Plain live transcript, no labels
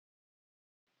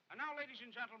Now, ladies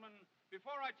and gentlemen,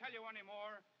 before I tell you any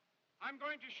more, I'm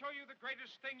going to show you the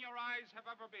greatest thing your eyes have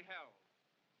ever beheld.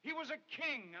 He was a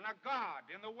king and a god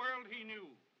in the world he knew.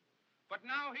 But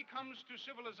now he comes to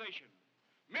civilization,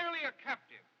 merely a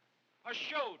captive, a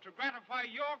show to gratify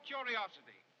your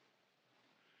curiosity.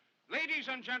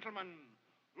 Ladies and gentlemen,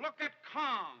 look at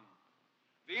Kong,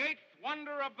 the eighth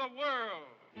wonder of the world.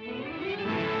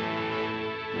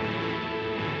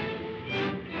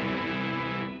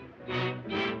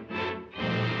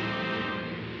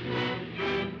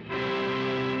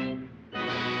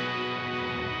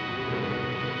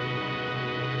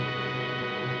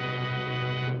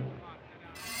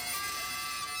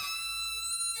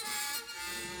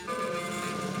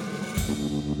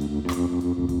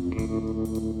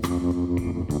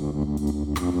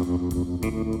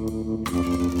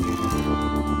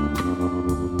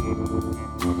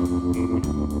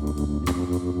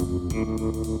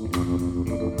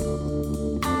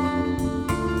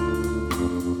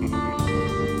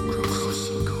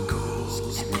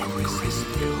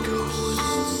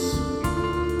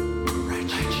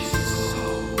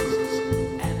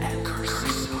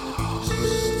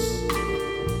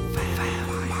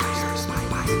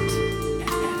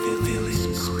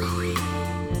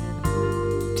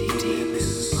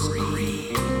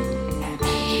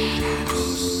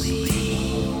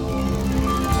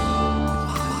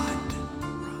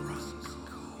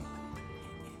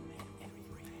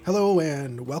 Hello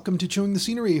and welcome to Chewing the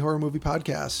Scenery Horror Movie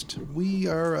Podcast. We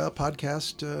are a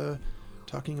podcast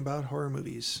talking about horror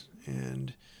movies,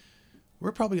 and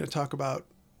we're probably going to talk about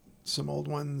some old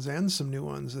ones and some new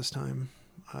ones this time.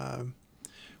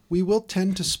 We will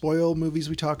tend to spoil movies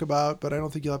we talk about, but I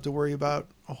don't think you'll have to worry about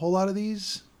a whole lot of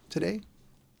these tonight,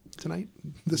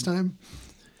 this time.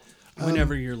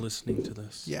 Whenever you're listening to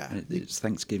this. Yeah. It's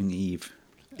Thanksgiving Eve.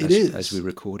 It is. As we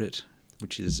record it,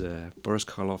 which is Boris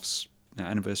Karloff's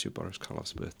anniversary of Boris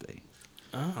Karloff's birthday.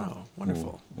 Oh,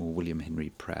 wonderful. Or William Henry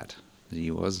Pratt, as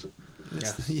he was.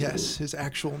 Yes, his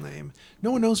actual name.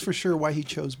 No one knows for sure why he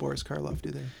chose Boris Karloff,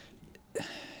 do they? It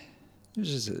was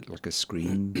just like a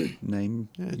screen name.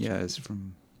 Yeah, it's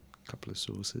from a couple of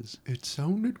sources. It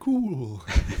sounded cool.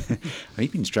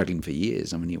 He'd been struggling for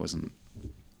years. I mean, he was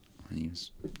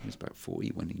about 40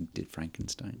 when he did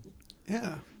Frankenstein.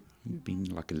 Yeah. He'd been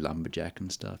like a lumberjack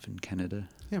and stuff in Canada.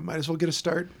 Yeah, might as well get a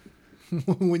start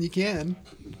when you can.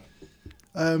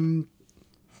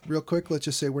 Real quick, let's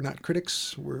just say we're not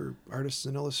critics. We're artists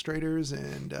and illustrators,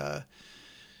 and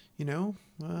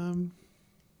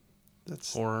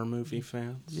that's horror movie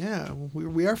fans. Yeah,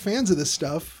 we are fans of this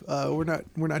stuff. We're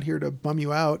not here to bum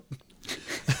you out.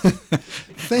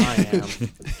 I am.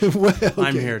 Well, okay.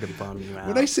 I'm here to bum you out.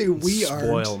 When I say we are,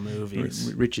 spoil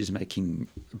movies. Rich is making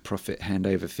profit hand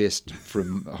over fist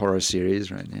from horror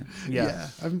series right now. Yeah,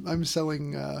 I'm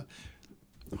selling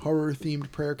horror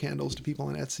themed prayer candles to people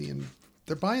on Etsy, and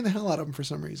they're buying the hell out of them for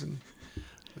some reason.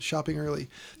 Shopping early.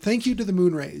 Thank you to the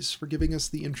Moonrays for giving us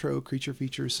the intro creature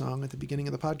features song at the beginning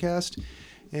of the podcast.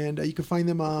 And you can find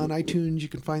them on iTunes. You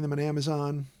can find them on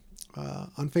Amazon.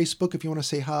 On Facebook, if you want to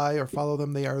say hi or follow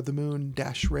them, they are the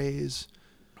Moon-Rays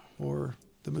or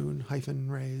the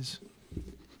Moon-Rays.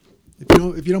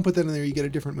 If you don't put that in there, you get a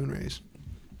different Moonrays.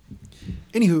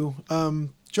 Anywho,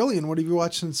 Jolien, what have you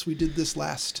watched since we did this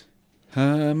last?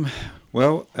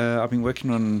 Well, I've been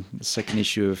working on the second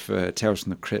issue of Tales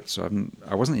from the Crypt, so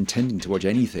I wasn't intending to watch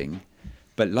anything,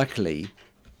 but luckily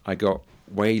I got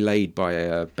waylaid by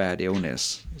a bad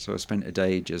illness, so I spent a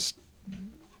day just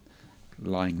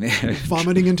lying there.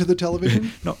 Vomiting into the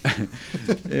television? No,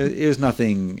 it was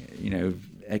nothing,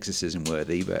 exorcism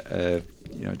worthy, but,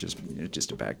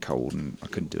 just a bad cold and I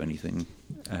couldn't do anything.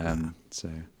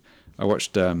 So I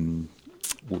watched do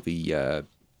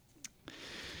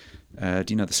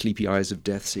you know the Sleepy Eyes of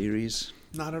Death series?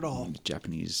 Not at all. The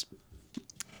Japanese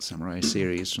samurai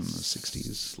series from the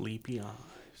 60s. Sleepy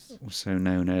Eyes. Also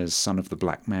known as Son of the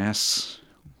Black Mass.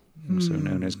 Also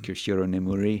known as Kyoshiro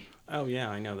Nemuri. Oh yeah,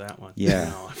 I know that one.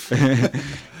 Yeah.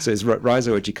 So it's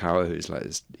Raizo Ichikawa,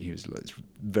 he was this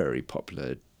very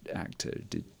popular actor,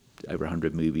 did over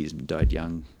 100 movies and died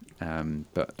young.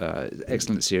 But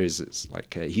excellent series. It's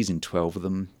like he's in 12 of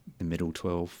them, the middle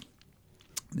 12.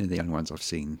 They're the only ones I've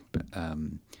seen. But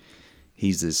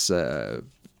he's a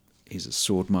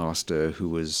sword master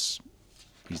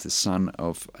he's the son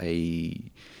of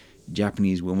a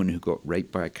Japanese woman who got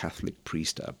raped by a Catholic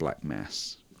priest at a black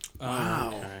mass.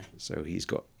 Wow. Okay. So he's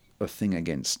got a thing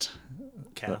against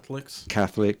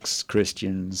Catholics,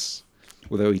 Christians.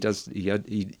 Although he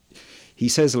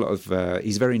says a lot of,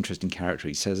 he's a very interesting character.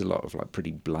 He says a lot of like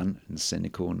pretty blunt and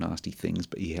cynical and nasty things,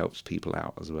 but he helps people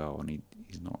out as well. And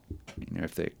he's not,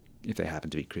 if they're if they happen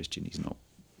to be Christian, he's not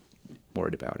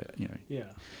worried about it, you know.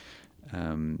 Yeah.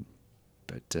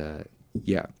 But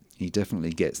yeah, he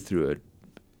definitely gets through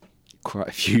quite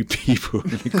a few people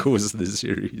in the course of the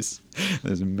series.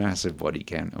 There's a massive body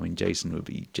count. I mean, Jason would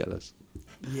be jealous.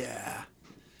 Yeah.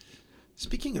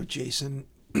 Speaking of Jason,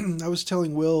 I was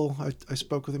telling Will, I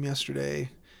spoke with him yesterday,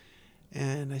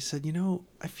 and I said, you know,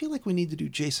 I feel like we need to do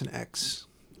Jason X.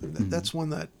 That's one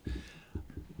that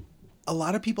a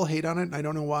lot of people hate on it, and I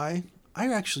don't know why.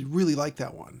 I actually really like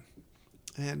that one.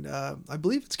 And I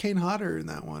believe it's Kane Hodder in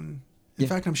that one. In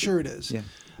fact, I'm sure it is. Yeah.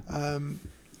 And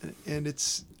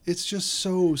it's just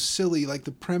so silly. Like,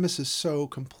 the premise is so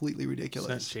completely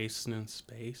ridiculous. Is that Jason in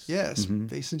Space? Yes,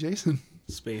 Space and Jason.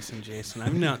 Space and Jason.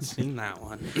 I've not seen that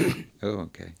one. Oh,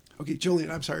 okay. Okay,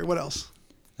 Julian, I'm sorry. What else?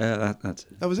 That's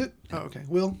it. That was it? Oh, okay.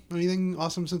 Will, anything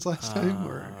awesome since last time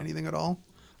or anything at all?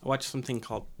 I watched something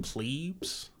called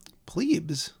Plebes,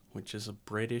 Plebes. which is a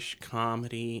British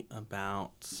comedy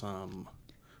about some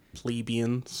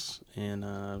plebeians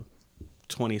in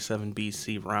 27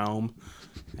 BC Rome,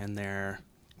 and they're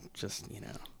just, you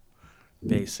know,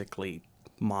 basically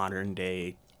modern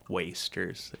day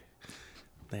wasters.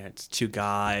 It's two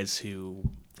guys who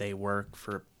they work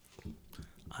for,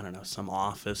 I don't know, some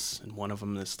office, and one of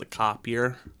them is the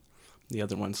copier, the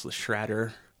other one's the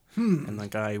shredder, and the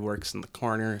guy who works in the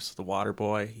corner is the water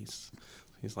boy. He's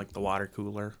like the water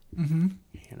cooler. Mm-hmm.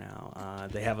 You know,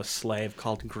 they have a slave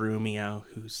called Grumio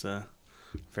who's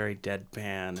very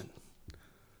deadpan and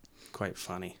quite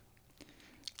funny.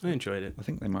 I enjoyed it. I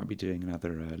think they might be doing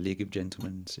another League of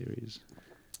Gentlemen series.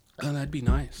 Oh, that'd be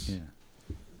nice.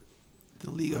 Yeah.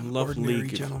 The League I of love Ordinary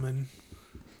League of- Gentlemen.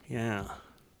 Yeah.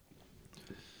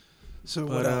 So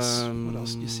But, what else? What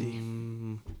else do you see?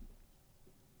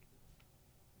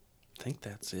 I think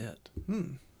that's it.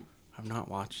 I've not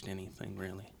watched anything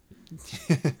really.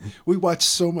 We watched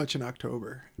so much in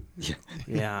October.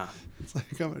 Yeah. It's like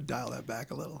I'm going to dial that back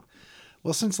a little.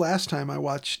 Well, since last time I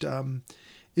watched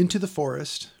Into the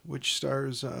Forest, which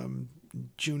stars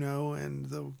Juno and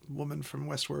the woman from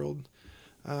Westworld.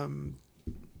 Ellen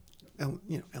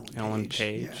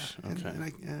Page. Yeah.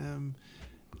 Okay.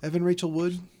 And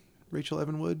Rachel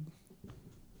Evan Wood.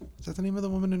 Is that the name of the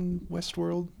woman in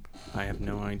Westworld? I have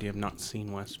no idea. I've not seen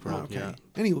Westworld yet.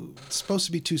 Anyway, it's supposed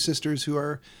to be two sisters who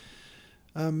are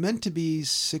meant to be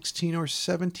 16 or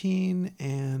 17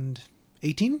 and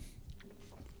 18.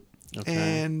 Okay.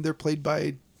 And they're played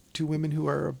by two women who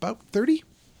are about 30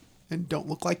 and don't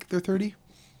look like they're 30.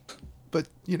 But,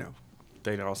 you know.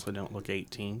 They also don't look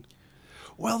 18.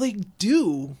 Well, they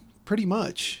do, pretty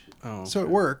much. Oh. So it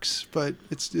works, but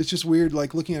it's just weird,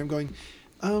 like, looking at them going,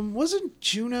 wasn't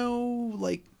Juno,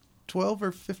 like, 12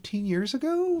 or 15 years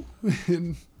ago?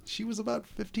 And she was about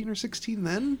 15 or 16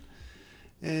 then?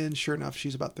 And sure enough,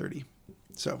 she's about 30.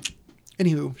 So,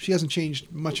 anywho, she hasn't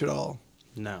changed much at all.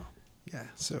 No. Yeah,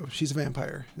 so she's a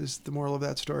vampire, is the moral of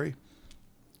that story.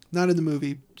 Not in the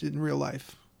movie, in real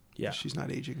life. Yeah. She's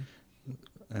not aging.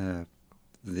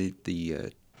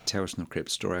 The Tales from the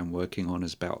Crypt story I'm working on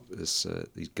is about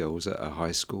these girls at a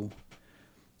high school,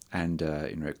 and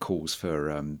it calls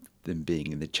for them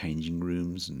being in the changing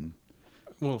rooms and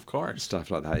Well, of course.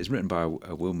 stuff like that. It's written by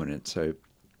a woman, and so,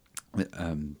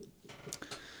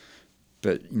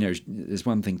 but there's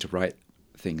one thing to write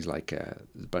things like a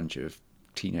bunch of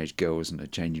teenage girls in a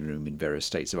changing room in various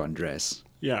states of undress.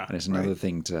 Yeah. And it's another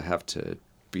thing to have to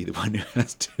be the one who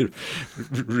has to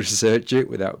research it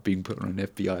without being put on an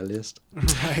FBI list.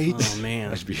 Right? Oh,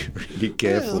 man. I should be really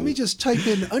careful. Yeah, let me just type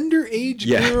in underage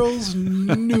Yeah. girls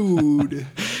nude.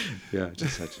 Yeah,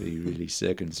 just have to be really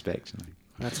circumspect.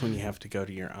 That's when you have to go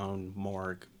to your own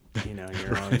morgue,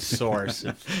 your own source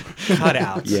of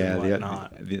cutouts Yeah, and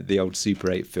whatnot. the old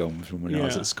Super 8 films from when I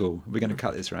was Yeah. at school. We're going to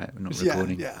cut this, right? We're not Yeah,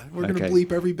 recording. yeah. We're going to Okay.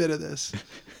 bleep every bit of this.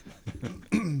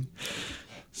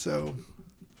 So,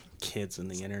 Kids and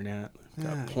the internet.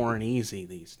 Got Yeah. porn easy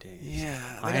these days.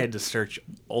 yeah. I had to search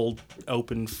old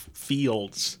open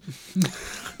fields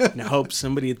in hope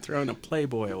somebody had thrown a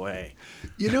Playboy away.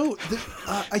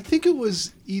 I think it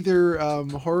was either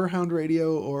Horror Hound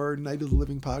Radio or Night of the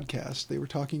Living podcast. They were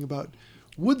talking about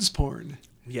woods porn.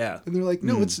 Yeah. And they're like,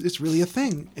 no, it's really a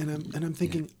thing. And I'm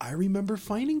thinking, I remember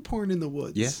finding porn in the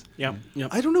woods. Yeah. Yep.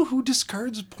 I don't know who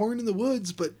discards porn in the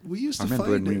woods, but we used I to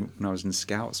remember find it. when I was in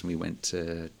Scouts and we went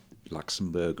to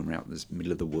Luxembourg and we're out in the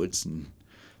middle of the woods, and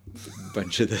a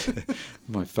bunch of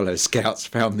my fellow Scouts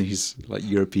found these like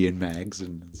European mags,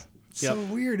 and So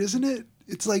weird, isn't it?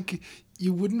 It's like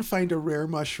you wouldn't find a rare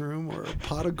mushroom or a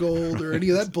pot of gold or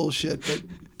any of that bullshit, but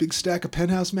big stack of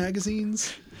Penthouse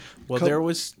magazines. Well, there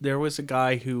was a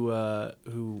guy who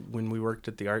when we worked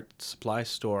at the art supply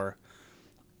store,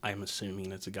 I'm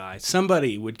assuming it's a guy,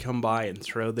 somebody would come by and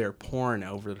throw their porn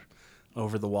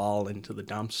over the wall into the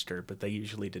dumpster, but they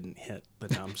usually didn't hit the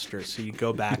dumpster. So you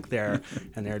go back there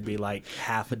and there'd be like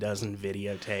half a dozen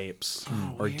videotapes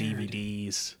or weird.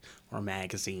 DVDs or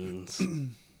magazines.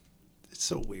 It's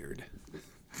so weird.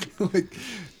 Like,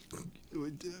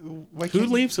 why Who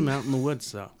can't leaves them out in the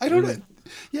woods, though? I don't know.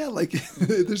 Yeah, like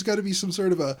there's got to be some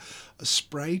sort of a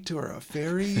sprite or a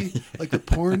fairy, like the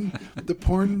porn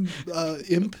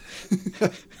imp.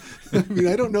 I mean,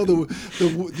 I don't know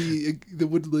the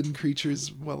woodland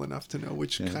creatures well enough to know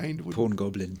which kind would. Porn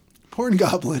goblin. Porn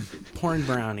goblin. Porn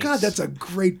brownies. God, that's a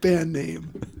great band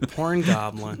name. Porn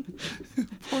goblin.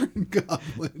 Porn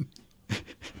goblin.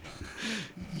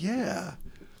 Yeah.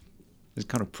 It's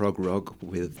kind of prog rock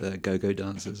with go-go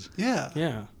dancers. Yeah.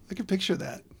 Yeah. I can picture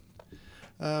that.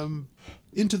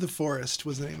 Into the Forest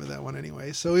was the name of that one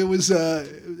anyway. So it was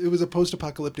a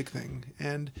post-apocalyptic thing,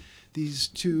 and these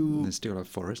two. They still have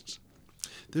forests.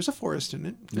 There's a forest in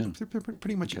it. Yeah. They're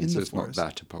pretty much Okay, in so the it's forest.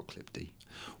 not that apocalyptic.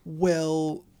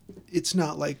 Well, it's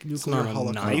not like It's nuclear not a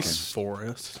holocaust. nice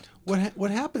forest.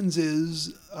 What happens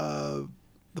is the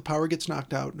power gets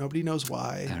knocked out. Nobody knows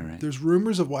why. All right. There's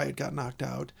rumors of why it got knocked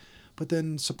out, but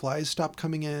then supplies stop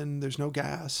coming in. There's no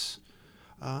gas.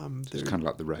 It's kind of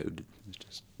like the road. It's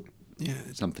just Yeah,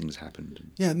 something's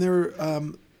happened. yeah, and they're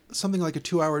something like a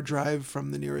 2-hour drive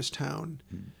from the nearest town,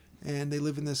 and they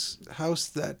live in this house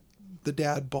that the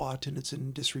dad bought, and it's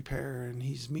in disrepair, and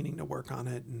he's meaning to work on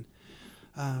it.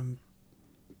 And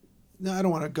now I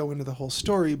don't want to go into the whole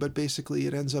story, but basically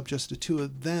it ends up just the two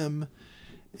of them,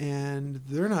 and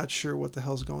they're not sure what the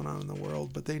hell's going on in the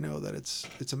world, but they know that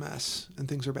it's a mess and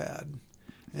things are bad,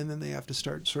 and then they have to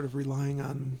start sort of relying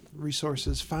on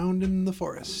resources found in the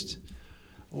forest.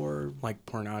 Or Like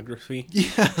pornography.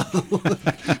 yeah,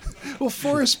 well,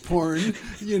 forest porn,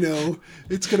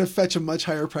 it's going to fetch a much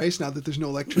higher price now that there's no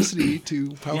electricity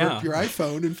to power up your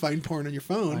iPhone and find porn on your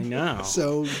phone. I know.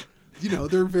 So,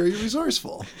 they're very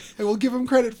resourceful. I will give them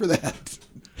credit for that.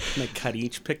 They cut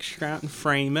each picture out and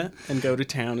frame it and go to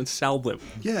town and sell them.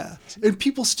 Yeah, and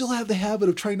people still have the habit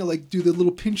of trying to do the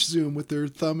little pinch zoom with their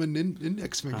thumb and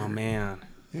index finger. Oh, man.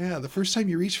 Yeah, the first time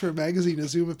you reach for a magazine to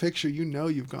zoom a picture,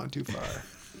 you've gone too far.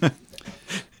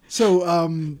 So,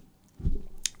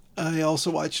 I also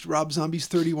watched Rob Zombie's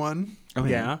 31. Oh,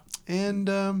 Yeah. And,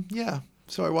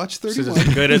 so I watched Is it 31.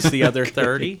 as good as the other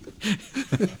 30?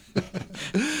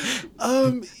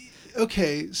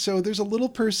 Okay, so there's a little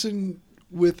person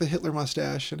with a Hitler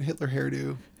mustache and a Hitler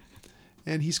hairdo,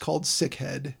 and he's called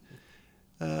Sickhead.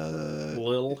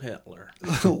 Lil Hitler.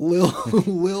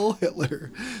 Lil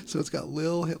Hitler. So it's got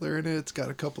Lil Hitler in it. It's got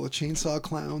a couple of chainsaw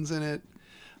clowns in it.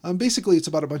 Basically, it's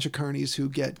about a bunch of carnies who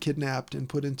get kidnapped and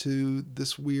put into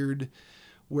this weird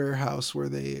warehouse where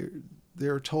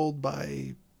they're told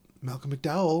by Malcolm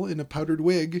McDowell in a powdered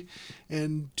wig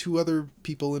and two other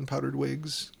people in powdered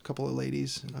wigs, a couple of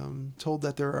ladies, told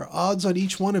that there are odds on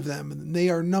each one of them, and they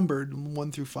are numbered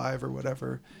 1 through 5 or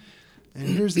whatever. And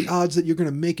here's the odds that you're going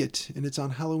to make it, and it's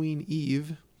on Halloween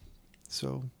Eve,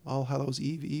 so All Hallows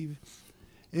Eve.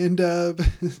 And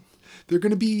they're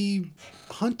going to be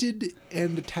hunted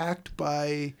and attacked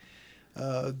by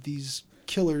these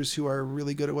killers who are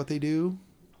really good at what they do,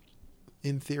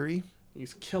 in theory.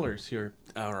 These killers who are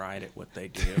all right at what they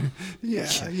do. Yeah,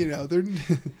 they're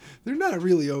not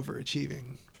really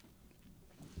overachieving.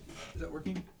 Is that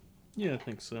working? Yeah, I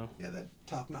think so. Yeah, that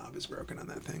top knob is broken on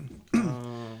that thing.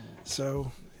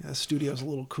 So, the studio's a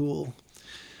little cool.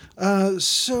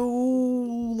 So,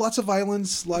 lots of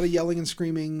violence, a lot of yelling and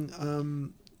screaming.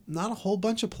 Not a whole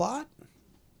bunch of plot.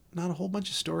 Not a whole bunch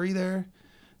of story there.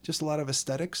 Just a lot of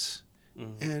aesthetics.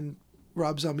 Mm-hmm. And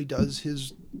Rob Zombie does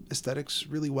his aesthetics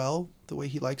really well, the way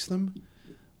he likes them.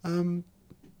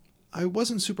 I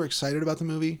wasn't super excited about the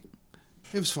movie.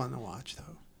 It was fun to watch,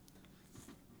 though.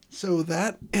 So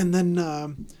that, and then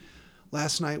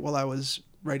last night while I was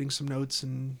writing some notes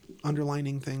and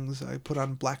underlining things, I put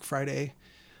on Black Friday.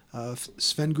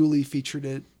 Sven Gulli featured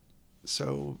it,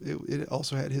 so it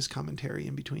also had his commentary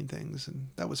in between things, and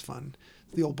that was fun.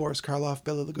 The old Boris Karloff,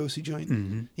 Bela Lugosi joint.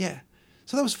 Mm-hmm. Yeah.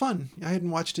 So that was fun. I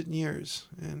hadn't watched it in years,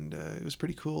 and it was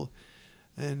pretty cool.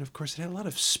 And, of course, it had a lot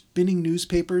of spinning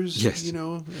newspapers, Yes.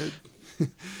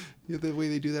 The way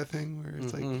they do that thing where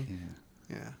it's like,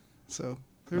 yeah. So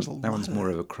there's a lot. That one's more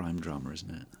of a crime drama, isn't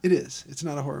it? It is. It's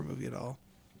not a horror movie at all.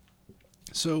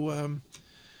 So, and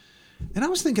I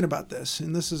was thinking about this,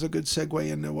 and this is a good segue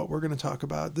into what we're going to talk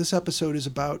about. This episode is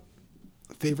about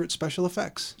favorite special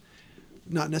effects.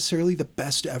 Not necessarily the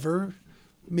best ever,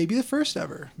 maybe the first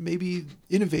ever, maybe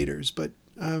innovators, but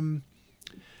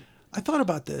I thought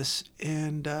about this,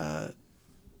 and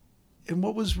And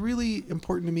what was really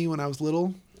important to me when I was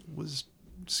little was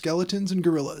skeletons and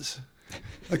gorillas.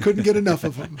 I couldn't get enough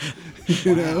of them.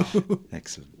 You know,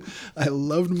 Excellent. I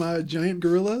loved my giant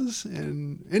gorillas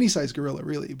and any size gorilla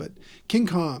really, but King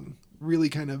Kong really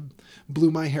kind of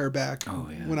blew my hair back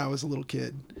when I was a little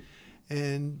kid.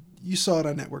 And you saw it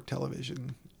on network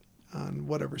television on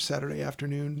whatever Saturday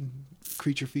afternoon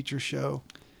creature feature show.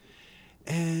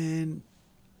 And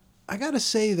I got to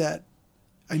say that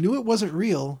I knew it wasn't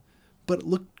real, but it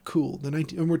looked cool. And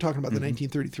we're talking about the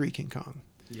 1933 King Kong.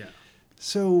 Yeah.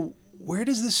 So where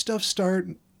does this stuff start?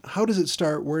 How does it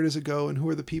start? Where does it go? And who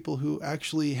are the people who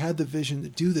actually had the vision to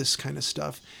do this kind of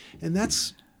stuff? And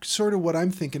that's sort of what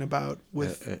I'm thinking about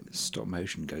with... stop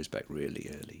motion goes back really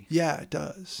early. Yeah, it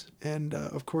does. And,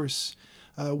 of course,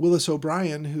 Willis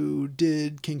O'Brien, who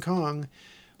did King Kong,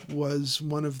 was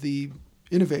one of the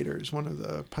innovators, one of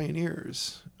the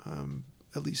pioneers,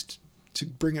 at least to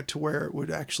bring it to where it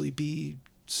would actually be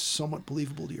somewhat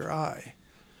believable to your eye.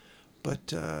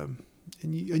 But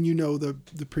and you know the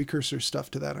precursor stuff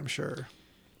to that, I'm sure.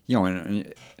 Yeah,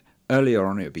 and earlier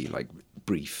on it would be like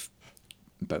brief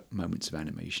moments of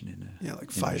animation in a like in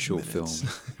 5 a short minutes.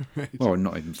 film. Right. Well,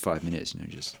 not even 5 minutes.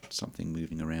 Just something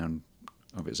moving around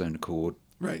of its own accord.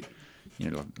 Right.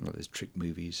 Like those trick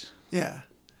movies. Yeah.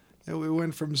 We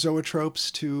went from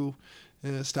zoetropes to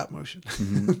stop motion.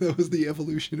 Mm-hmm. That was the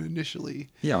evolution initially.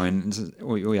 Yeah, and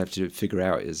all you have to figure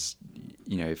out is,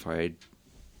 if I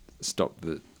stop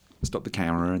the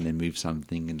camera and then move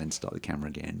something and then start the camera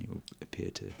again, it will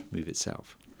appear to move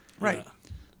itself. Right.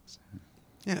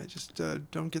 Yeah, just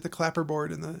don't get the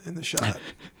clapperboard in the shot.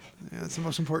 That's the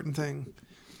most important thing,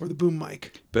 or the boom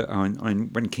mic. But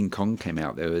when King Kong came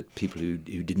out, there were people who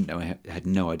didn't know, had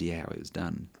no idea how it was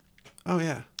done. Oh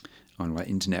yeah.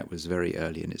 Internet was very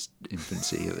early in its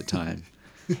infancy at the time,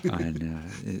 and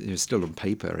it was still on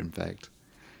paper, in fact.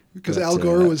 Because Al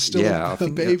Gore was still a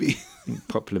baby. I think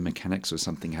Popular Mechanics or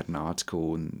something had an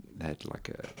article, and they had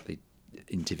they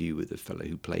interview with the fellow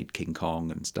who played King Kong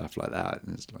and stuff like that.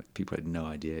 And it's like people had no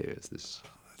idea it was this.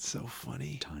 That's so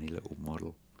funny. Tiny little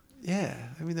model. Yeah,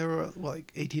 I mean they were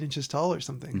like 18 inches tall or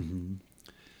something. Mm-hmm.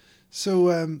 So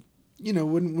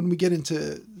when we get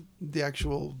into the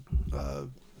actual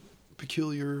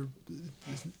peculiar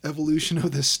evolution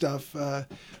of this stuff,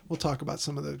 we'll talk about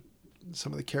some of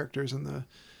the characters and the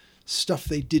stuff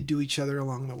they did to each other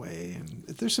along the way, and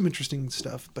there's some interesting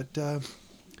stuff. But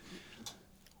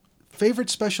favorite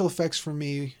special effects for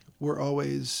me were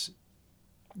always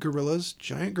gorillas,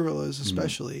 giant gorillas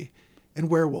especially, and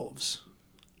werewolves.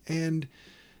 And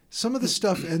some of the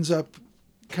stuff ends up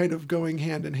kind of going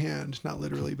hand in hand, not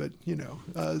literally, but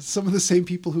some of the same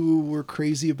people who were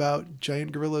crazy about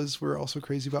giant gorillas were also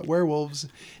crazy about werewolves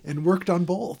and worked on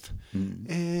both.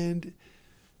 And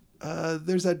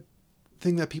there's that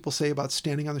thing that people say about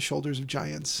standing on the shoulders of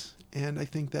giants. And I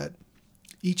think that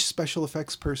each special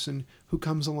effects person who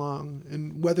comes along,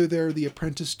 and whether they're the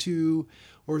apprentice to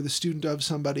or the student of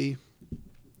somebody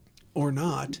or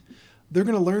not, they're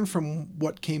going to learn from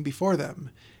what came before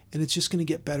them. And it's just going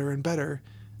to get better and better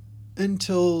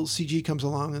until CG comes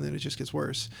along, and then it just gets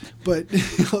worse. But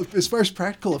as far as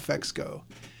practical effects go,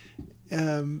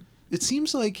 it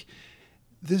seems like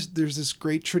there's this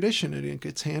great tradition, and it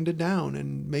gets handed down.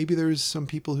 And maybe there's some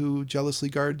people who jealously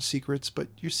guard secrets, but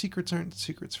your secrets aren't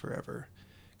secrets forever,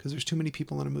 because there's too many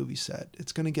people on a movie set.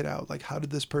 It's going to get out. Like, how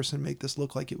did this person make this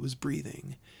look like it was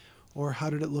breathing? Or how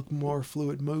did it look more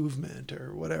fluid movement,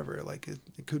 or whatever? Like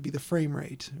it could be the frame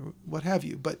rate or what have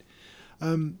you. But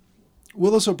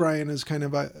Willis O'Brien is kind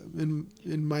of,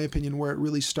 in my opinion, where it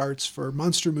really starts for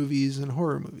monster movies and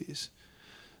horror movies.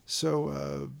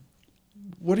 So,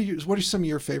 what are some of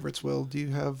your favorites, Will? Do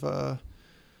you have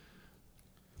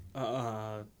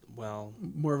well,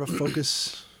 more of a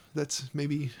focus that's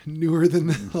maybe newer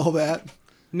than all that?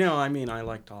 No, I mean I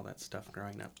liked all that stuff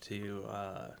growing up too.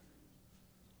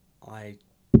 I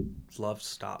loved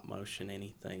stop motion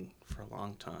anything for a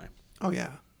long time. Oh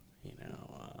yeah.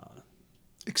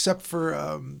 Except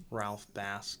for Ralph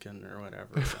Baskin or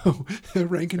whatever.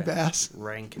 Rankin Bass.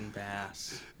 Rankin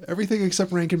Bass. Everything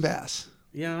except Rankin Bass.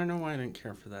 Yeah, I don't know why I didn't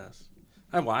care for this.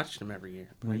 I watched him every year.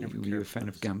 But were I never you cared a fan for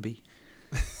of this. Gumby?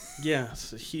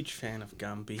 Yes, a huge fan of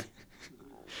Gumby.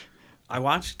 I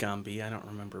watched Gumby. I don't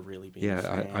remember really being a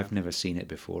fan. I've never seen it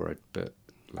before, but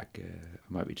I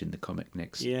might be doing the comic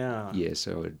next year.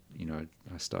 So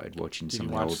I started watching Did some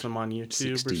you of the watch old some on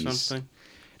YouTube 60s. or something?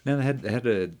 No, they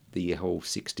had the whole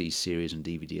 60s series on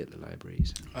DVD at the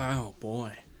libraries. Oh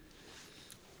boy,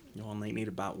 you only need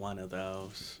about one of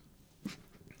those.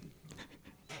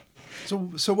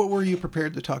 So what were you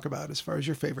prepared to talk about as far as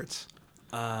your favorites?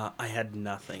 I had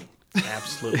nothing.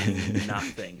 Absolutely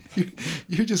nothing.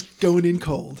 You're just going in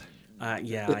cold.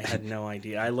 Yeah, I had no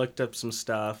idea. I looked up some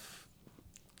stuff,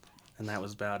 and that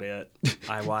was about it.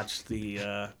 I watched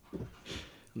the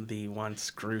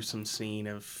once gruesome scene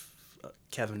of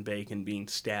Kevin Bacon being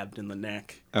stabbed in the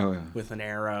neck with an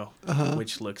arrow,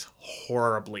 which looks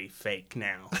horribly fake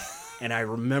now. And I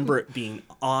remember it being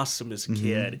awesome as a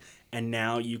kid, and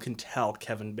now you can tell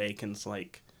Kevin Bacon's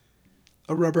like...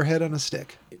 A rubber head on a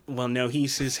stick. Well, no,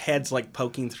 his head's like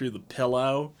poking through the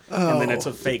pillow, and then it's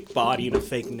a fake body and a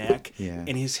fake neck, and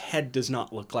his head does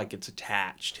not look like it's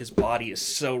attached. His body is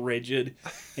so rigid,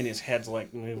 and his head's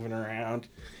like moving around,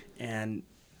 and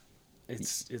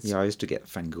it's... Yeah, I used to get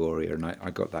Fangoria, and I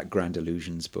got that Grand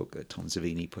Illusions book that Tom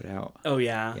Savini put out. Oh,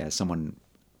 yeah? Yeah, someone,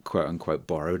 quote-unquote,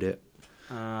 borrowed it.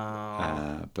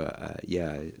 Oh.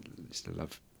 Yeah, I used to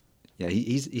love... Yeah,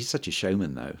 he's such a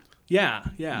showman, though. Yeah.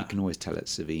 You can always tell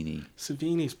it's Savini.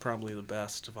 Savini's probably the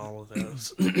best of all of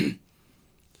those.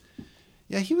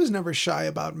 Yeah, he was never shy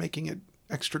about making it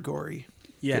extra gory.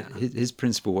 Yeah. His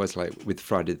principle was like with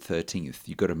Friday the 13th,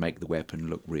 you got to make the weapon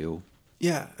look real.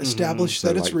 Yeah, establish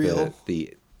that it's like real.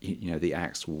 The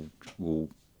axe will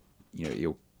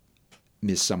you'll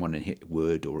miss someone and hit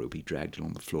wood, or it'll be dragged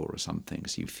along the floor or something,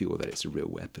 so you feel that it's a real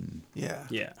weapon. Yeah.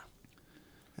 Yeah.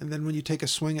 And then when you take a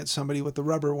swing at somebody with the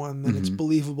rubber one, then it's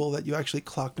believable that you actually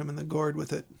clocked them in the gourd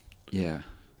with it. Yeah.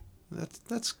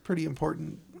 That's pretty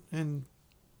important. And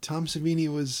Tom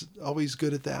Savini was always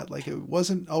good at that. Like, it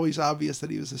wasn't always obvious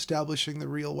that he was establishing the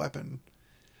real weapon,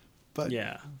 but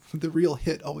the real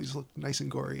hit always looked nice and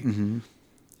gory. Mm-hmm.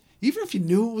 Even if you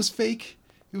knew it was fake,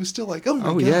 it was still like, oh my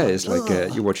God. Yeah, it's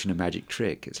like you're watching a magic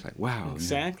trick. It's like, wow.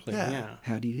 Exactly, yeah.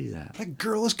 How do you do that? That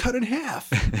girl is cut in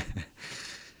half.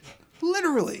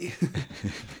 Literally.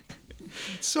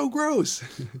 It's so gross.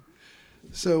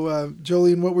 So,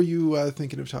 Jolene, what were you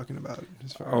thinking of talking about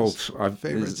as far as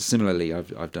favorites? Similarly,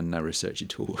 I've done no research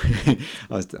at all.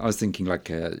 I was thinking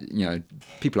like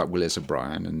people like Willis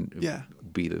O'Brien and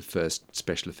be the first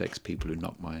special effects people who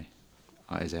knocked my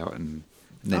eyes out, and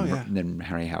then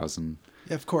Harryhausen.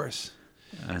 Yeah, of course.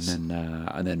 And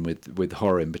then with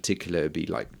horror in particular, it'd be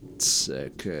like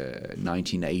circa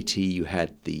 1980. You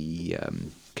had the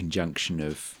conjunction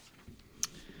of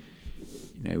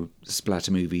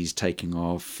splatter movies taking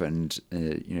off, and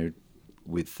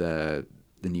with the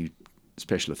new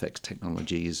special effects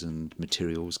technologies and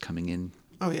materials coming in.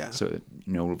 Oh yeah. So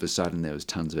all of a sudden there was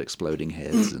tons of exploding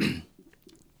heads and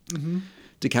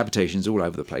decapitations all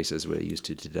over the place as we're used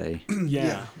to today.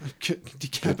 Yeah.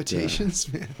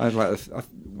 Decapitations, man.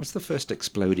 What's the first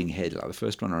exploding head? Like the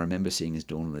first one I remember seeing is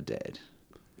Dawn of the Dead.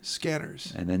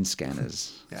 Scanners. And then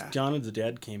Scanners. Yeah. Dawn of the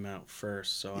Dead came out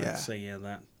first, so I'd say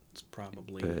that's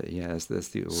probably. But that's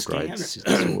the old Scanners.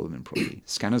 saw them in probably.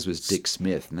 Scanners was Dick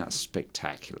Smith, and that's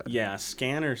spectacular. Yeah,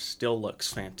 Scanners still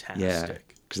looks fantastic. Yeah,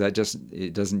 because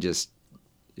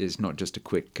it's not just a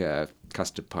quick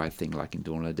custard pie thing like in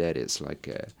Dawn of the Dead. It's like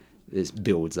this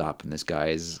builds up, and this guy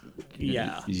is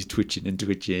he's twitching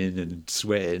and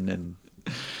sweating, and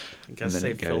I guess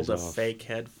they filled a fake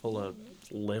head full of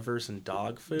livers and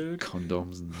dog food,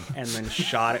 condoms, and then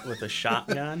shot it with a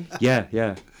shotgun.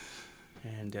 Yeah.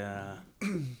 And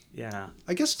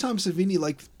I guess Tom Savini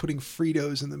liked putting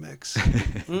Fritos in the mix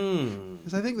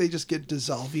because I think they just get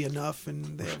dissolvey enough,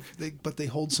 and but they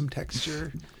hold some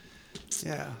texture.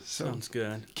 Yeah, so sounds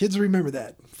good. Kids remember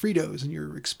that Fritos in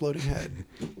your exploding head.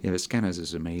 Yeah, but Scanners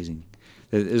is amazing.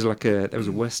 There was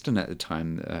a western at the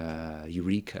time,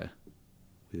 Eureka,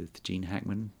 with Gene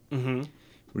Hackman. Mm-hmm.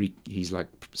 Where he's like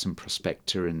some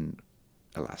prospector in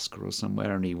Alaska or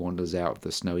somewhere, and he wanders out of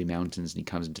the snowy mountains and he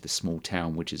comes into this small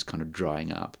town which is kind of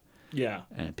drying up. Yeah.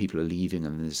 And people are leaving,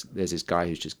 and there's this guy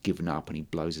who's just given up, and he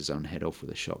blows his own head off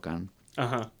with a shotgun.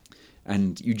 Uh-huh.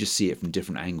 And you just see it from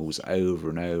different angles over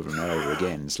and over and over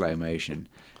again in slow motion.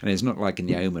 And it's not like in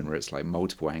The Omen where it's like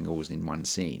multiple angles in one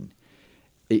scene.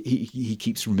 He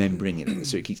keeps remembering it,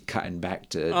 so he keeps cutting back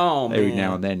to every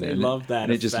now and then. I love that.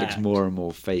 And it just looks more and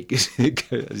more fake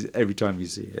every time you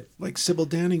see it. Like Sybil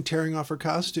Danning tearing off her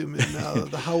costume in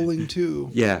The Howling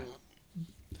 2. Yeah.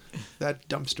 That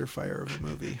dumpster fire of a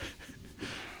movie.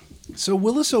 So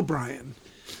Willis O'Brien,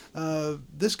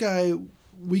 this guy,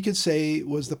 we could say,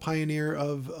 was the pioneer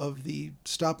of the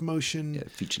stop motion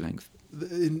feature length.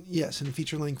 In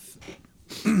feature length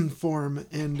form,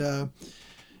 and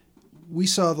we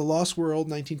saw The Lost World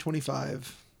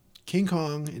 1925, King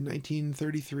Kong in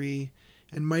 1933,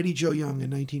 and Mighty Joe Young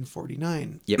in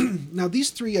 1949. Yep. Now these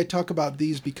three, I talk about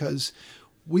these because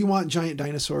we want giant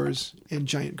dinosaurs and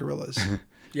giant gorillas.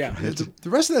 Yeah. The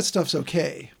rest of that stuff's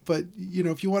okay, but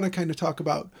if you want to kind of talk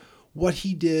about what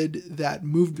he did that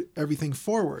moved everything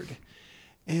forward,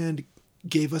 and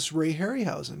gave us Ray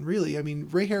Harryhausen. Really, I mean,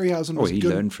 Ray Harryhausen was he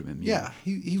good. learned from him. Yeah,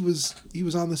 he was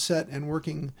on the set and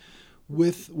working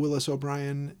with Willis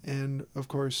O'Brien, and of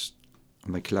course,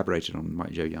 And they collaborated on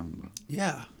Mighty Joe Young.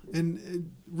 yeah.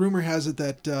 And rumor has it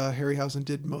that Harryhausen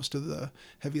did most of the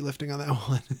heavy lifting on that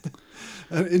one.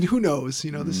 And who knows?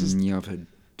 You know, this is Yeah, I've heard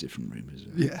different rumors.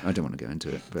 Yeah. I don't want to go into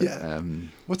it, but Yeah.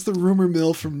 What's the rumor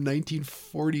mill from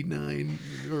 1949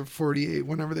 or 48?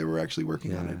 Whenever they were actually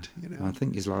working on it. You know, I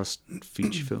think his last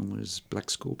feature film was Black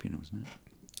Scorpion, wasn't it?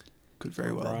 could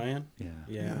very well. Brian? Yeah.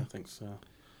 Yeah, I think so.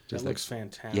 Just That looks Yeah,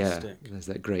 fantastic. there's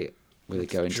that great where they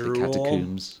go into the Drool.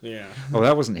 catacombs. Yeah. Oh,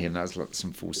 that wasn't him. That was like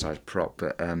some full-size prop.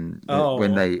 But Oh.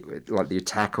 when they like the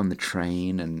attack on the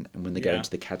train, and when they go Yeah. into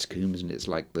the catacombs, and it's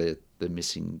like the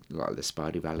missing like the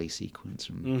Spider Valley sequence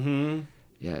from. Mm-hmm.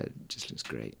 Yeah, it just looks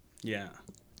great. Yeah.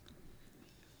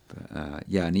 But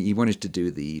yeah, and he wanted to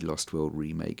do the Lost World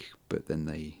remake, but then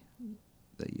they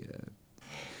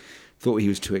thought he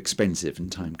was too expensive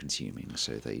and time consuming,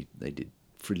 so they did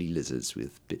Frilly Lizards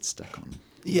with bits stuck on.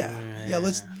 Yeah.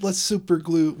 Let's super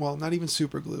glue. Well, not even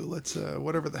super glue. Let's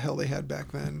whatever the hell they had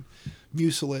back then,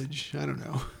 mucilage. I don't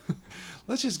know.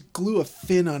 Let's just glue a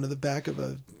fin onto the back of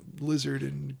a lizard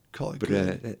and call it But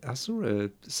good. I saw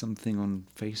something on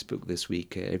Facebook this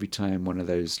week. Every time one of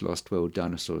those Lost World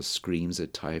dinosaurs screams, a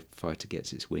TIE fighter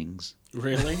gets its wings.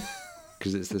 Really?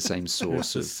 Because it's the same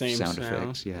source the of same sound sound.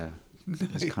 effects. Yeah.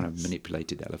 It's kind of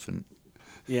manipulated elephant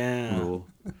Yeah. roar.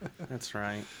 That's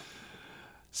right.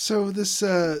 So this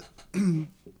so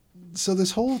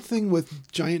this whole thing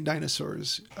with giant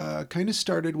dinosaurs kind of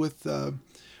started with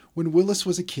when Willis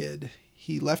was a kid.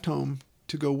 He left home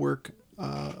to go work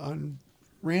on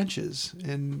ranches,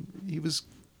 and he was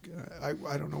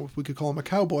I don't know if we could call him a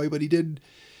cowboy, but he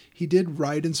did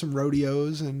ride in some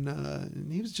rodeos,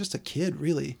 and he was just a kid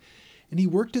really, and he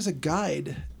worked as a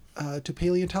guide to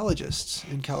paleontologists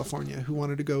in California who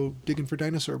wanted to go digging for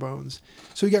dinosaur bones.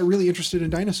 So he got really interested in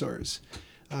dinosaurs.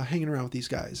 Hanging around with these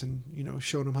guys and, you know,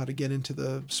 showing them how to get into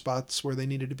the spots where they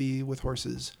needed to be with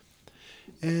horses.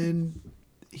 And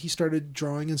he started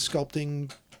drawing and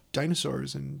sculpting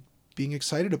dinosaurs and being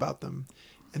excited about them.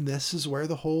 And this is where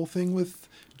the whole thing with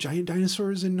giant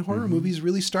dinosaurs in horror movies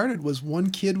really started, was one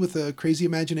kid with a crazy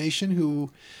imagination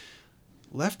who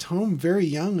left home very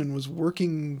young and was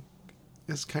working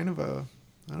as kind of a,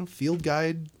 I don't know, field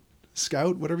guide,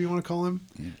 scout, whatever you want to call him.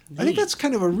 Yeah. I think that's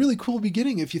kind of a really cool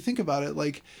beginning if you think about it.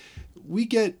 Like we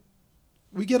get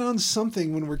on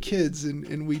something when we're kids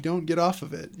and we don't get off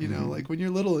of it. You know, like when you're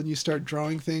little and you start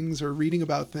drawing things or reading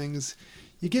about things,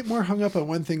 you get more hung up on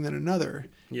one thing than another.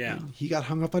 Yeah. And he got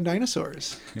hung up on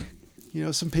dinosaurs. You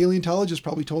know, some paleontologist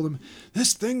probably told him,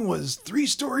 this thing was 3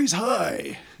 stories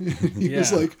high. He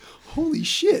was Yeah. like, holy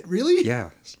shit, really?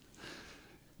 Yeah.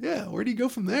 Yeah, where do you go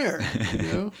from there? You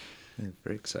know? Yeah,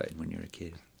 very exciting when you're a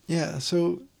kid. Yeah,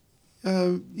 so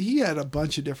he had a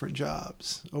bunch of different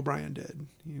jobs, O'Brien did.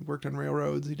 He worked on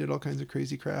railroads, he did all kinds of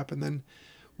crazy crap. And then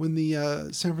when the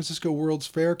San Francisco World's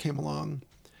Fair came along,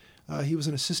 he was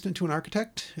an assistant to an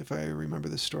architect, if I remember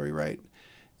this story right.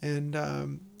 And,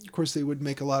 of course, they would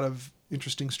make a lot of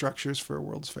interesting structures for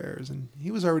World's Fairs. And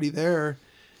he was already there.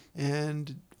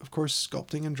 And, of course,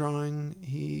 sculpting and drawing,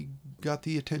 he got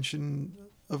the attention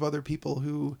of other people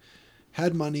who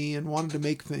had money and wanted to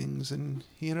make things. And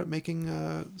he ended up making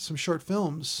some short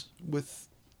films with,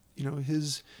 you know,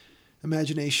 his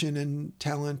imagination and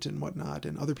talent and whatnot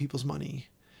and other people's money.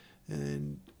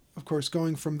 And, of course,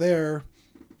 going from there,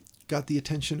 got the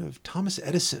attention of Thomas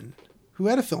Edison, who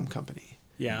had a film company.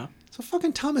 Yeah. So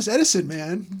fucking Thomas Edison,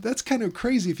 man. That's kind of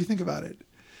crazy if you think about it.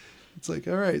 It's like,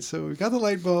 all right, so we got the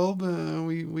light bulb.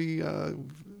 We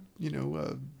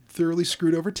thoroughly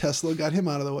screwed over Tesla, got him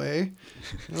out of the way.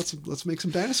 Let's make some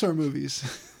dinosaur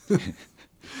movies.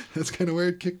 That's kind of where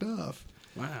it kicked off.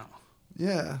 Wow.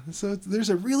 Yeah. So there's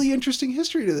a really interesting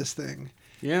history to this thing.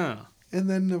 Yeah. And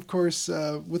then, of course,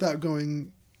 without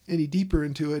going any deeper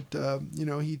into it,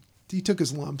 he took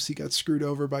his lumps. He got screwed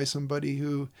over by somebody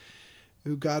who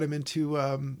got him into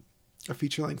a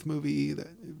feature-length movie,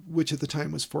 which at the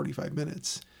time was 45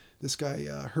 minutes. This guy,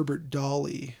 Herbert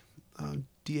Dawley,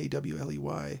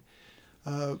 Dawley,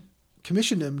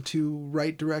 commissioned him to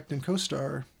write, direct, and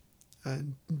co-star,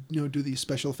 and do the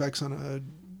special effects on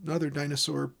another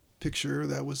dinosaur picture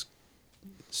that was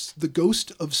The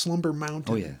Ghost of Slumber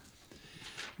Mountain. Oh, yeah.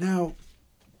 Now,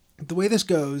 the way this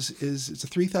goes is it's a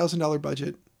 $3,000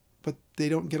 budget, but they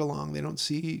don't get along. They don't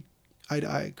see eye to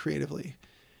eye creatively.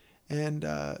 And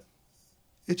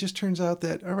it just turns out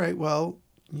that, all right, well,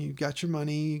 you got your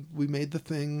money. We made the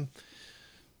thing.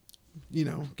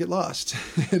 get lost.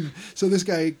 And so this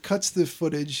guy cuts the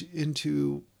footage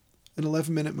into an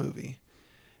 11-minute movie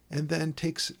and then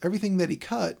takes everything that he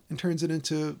cut and turns it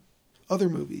into other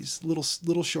movies, little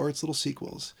shorts, little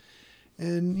sequels.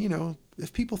 And,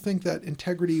 if people think that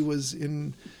Integrity was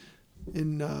in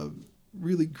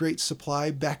really great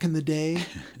supply back in the day,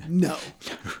 no.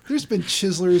 There's been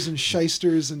chiselers and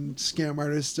shysters and scam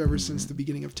artists ever since the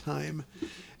beginning of time.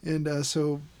 And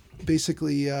so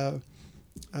basically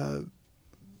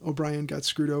O'Brien got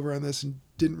screwed over on this and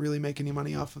didn't really make any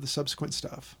money off of the subsequent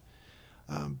stuff.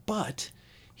 But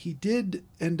he did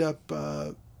end up,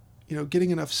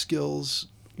 getting enough skills,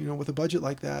 with a budget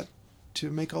like that to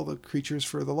make all the creatures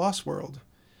for the Lost World.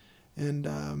 And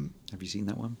have you seen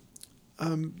that one?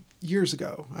 Years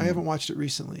ago. I haven't watched it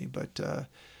recently, but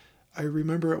I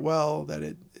remember it well, that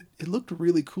it looked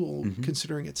really cool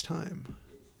considering its time.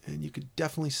 And you could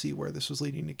definitely see where this was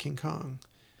leading to King Kong.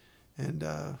 And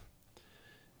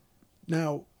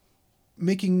now,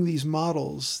 making these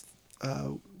models,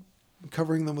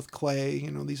 covering them with clay,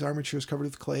 these armatures covered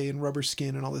with clay and rubber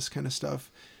skin and all this kind of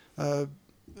stuff,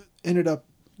 ended up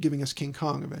giving us King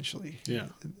Kong eventually. Yeah.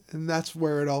 And that's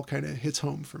where it all kind of hits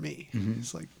home for me.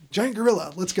 It's like, giant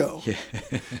gorilla, let's go. Yeah.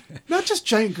 Not just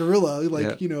giant gorilla,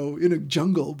 in a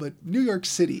jungle, but New York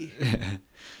City.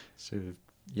 So,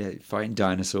 fighting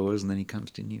dinosaurs, and then he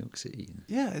comes to New York City.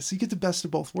 Yeah, so you get the best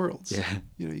of both worlds. Yeah.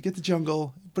 You get the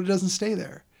jungle, but it doesn't stay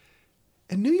there.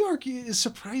 And New York is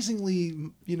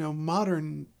surprisingly,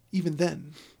 modern even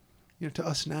then, to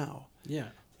us now. Yeah.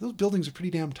 Those buildings are pretty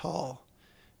damn tall.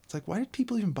 It's like, why did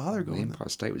people even bother The going there? Empire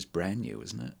State was brand new,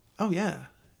 wasn't it? Oh, yeah.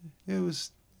 It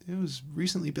was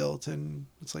recently built, and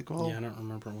it's like, well... Yeah, I don't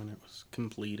remember when it was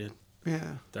completed.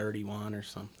 Yeah. 31 or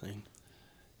something.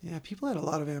 Yeah, people had a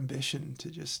lot of ambition to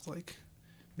just,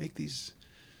 make these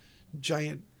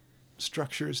giant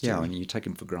structures. Yeah, and you take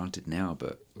them for granted now,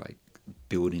 but,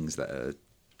 buildings that are,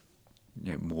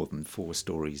 more than 4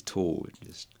 stories tall,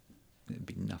 it'd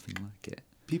be nothing like it.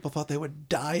 People thought they would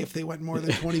die if they went more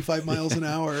than 25 miles an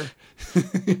hour.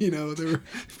 There were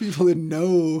people didn't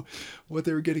know what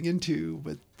they were getting into,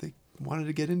 but they wanted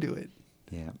to get into it.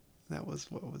 Yeah. That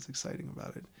was what was exciting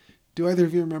about it. Do either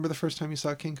of you remember the first time you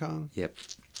saw King Kong? Yep.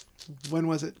 When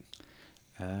was it?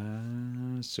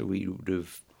 So we would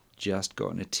have just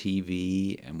gotten a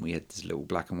TV, and we had this little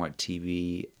black and white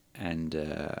TV, and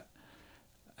it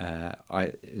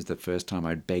was the first time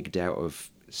I'd begged out of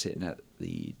sitting at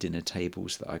the dinner table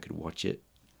so that I could watch it.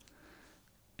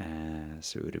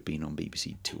 So it would have been on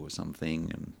BBC Two or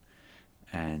something,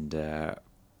 and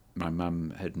my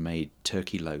mum had made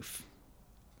turkey loaf.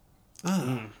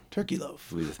 Turkey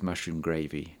loaf. With mushroom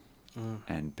gravy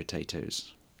and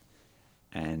potatoes.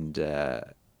 And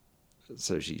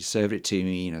so she served it to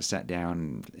me, sat down,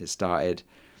 and it started.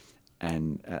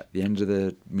 And at the end of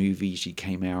the movie, she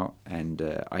came out, and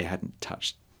I hadn't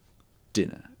touched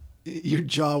dinner. Your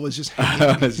jaw was just hanging.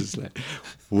 I was just like,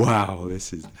 wow,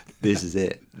 this is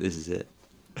it. This is it.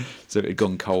 So it had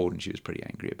gone cold, and she was pretty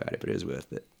angry about it, but it was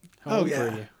worth it. How old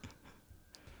were you?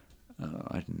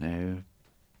 I don't know,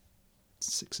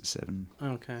 6 or 7.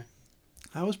 Okay.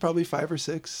 I was probably 5 or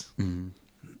 6.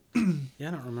 Yeah,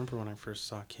 I don't remember when I first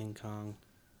saw King Kong.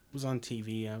 It was on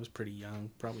TV. I was pretty young,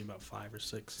 probably about 5 or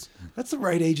 6. That's the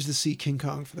right age to see King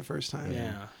Kong for the first time.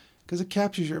 Yeah. Because it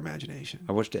captures your imagination.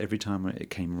 I watched it every time it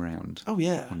came around. Oh,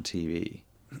 yeah. On TV.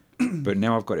 But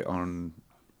now I've got it on,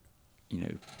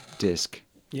 disc.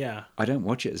 Yeah. I don't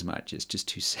watch it as much. It's just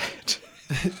too sad.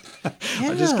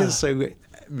 Yeah. I just get so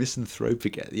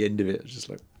misanthropic at the end of it. It's just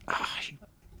like,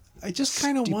 I just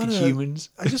kind of stupid want humans.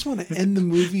 I just want to end the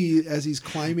movie as he's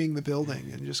climbing the building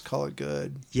and just call it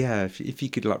good. Yeah, if you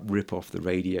could rip off the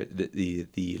radio, the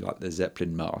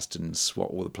Zeppelin mast, and swat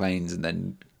all the planes, and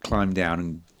then climb down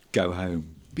and go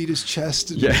home. Beat his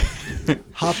chest and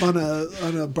hop on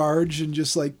a barge and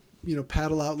just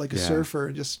paddle out like a surfer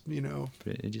and just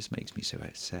But it just makes me so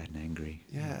sad and angry.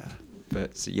 Yeah.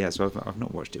 But so I've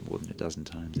not watched it more than a dozen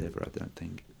times ever. I don't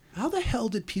think. How the hell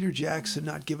did Peter Jackson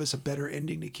not give us a better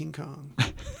ending to King Kong?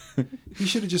 He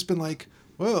should have just been like,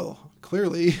 well,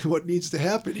 clearly what needs to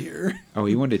happen here. Oh,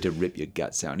 he wanted to rip your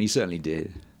guts out, and he certainly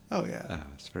did. Oh yeah. Oh,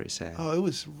 it's very sad. Oh, it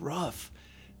was rough.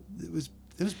 It was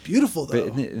beautiful though.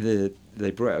 But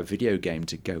they brought out a video game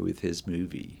to go with his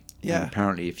movie. Yeah. And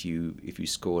apparently, if you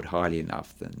scored highly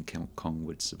enough, then Kong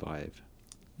would survive.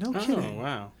 No kidding. Oh,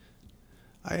 wow.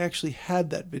 I actually had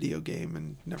that video game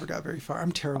and never got very far.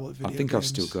 I'm terrible at video games. I think I've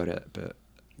still got it, but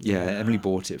yeah, Emily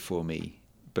bought it for me.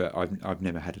 but I've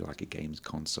never had like a games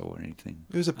console or anything.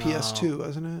 It was a PS2,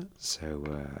 wasn't it?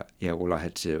 So yeah, all I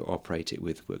had to operate it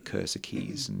with were cursor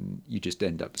keys, and you just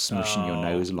end up smushing your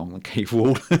nose along the cave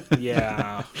wall.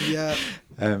 Yeah. Yeah.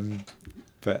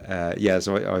 But yeah,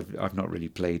 so I've not really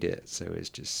played it, so it's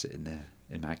just sitting there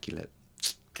immaculate.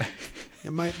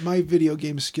 And my video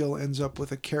game skill ends up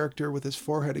with a character with his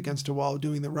forehead against a wall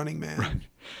doing the Running Man. Right.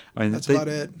 I mean, That's about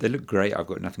it. They look great. I've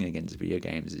got nothing against video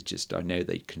games. It's just I know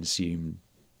they consume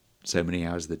so many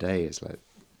hours of the day. It's like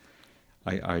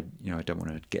I don't want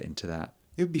to get into that.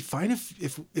 It would be fine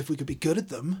if we could be good at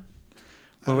them.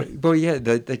 Well, yeah,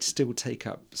 they'd still take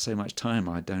up so much time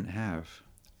I don't have.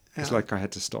 It's Yeah. like I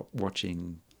had to stop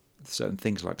watching certain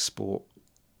things like sport,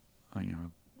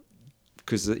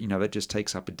 because that just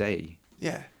takes up a day,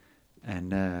 Yeah.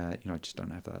 and I just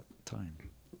don't have that time.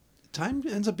 Time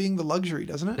ends up being the luxury,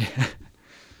 doesn't it?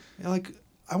 Like,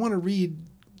 I want to read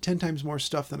 10 times more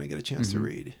stuff than I get a chance to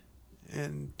read.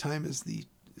 And time is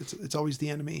it's always the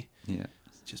enemy. Yeah.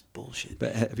 It's just bullshit.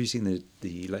 But have you seen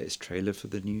the latest trailer for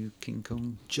the new King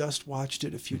Kong? Just watched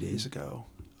it a few days ago.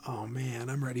 Oh, man,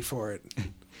 I'm ready for it.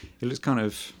 It looks kind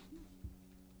of...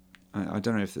 I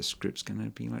don't know if the script's going to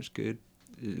be much good.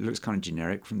 It looks kind of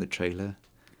generic from the trailer.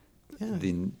 Yeah.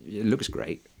 It looks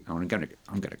great. I'm gonna go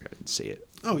and see it.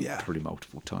 Oh, yeah. Probably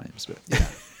multiple times, but Yeah.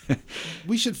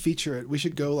 We should feature it. We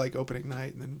should go like opening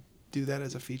night and then do that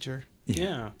as a feature.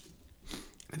 Yeah.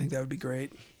 I think that would be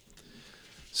great.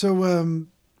 So,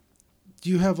 do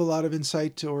you have a lot of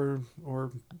insight or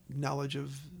knowledge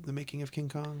of the making of King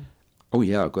Kong? Oh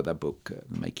yeah, I've got that book,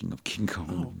 The Making of King Kong.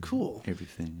 Oh, and cool.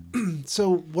 Everything.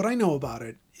 So what I know about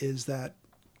it is that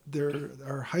there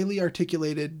are highly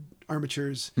articulated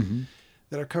armatures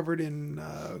that are covered in,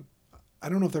 I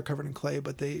don't know if they're covered in clay,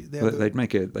 but they have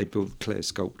They'd build clear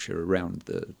sculpture around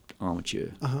the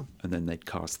armature, and then they'd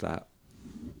cast that.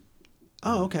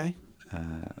 Oh, okay.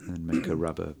 And then make a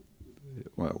rubber.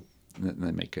 Well, then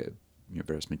they make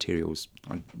various materials.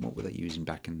 What were they using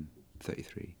back in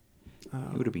 '33?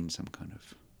 It would have been some kind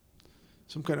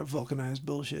of vulcanized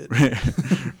bullshit.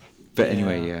 But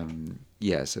anyway,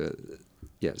 so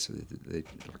they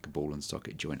like a ball and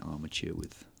socket joint armature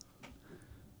with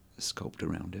a sculpt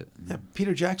around it. Yeah,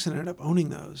 Peter Jackson ended up owning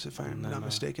those, if I'm not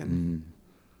mistaken.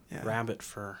 Yeah. Rabbit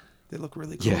fur. They look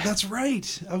really cool. Yeah. That's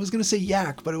right. I was going to say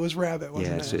yak, but it was rabbit,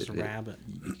 wasn't Yeah, it? so It's a rabbit.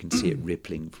 You can see it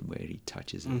rippling from where he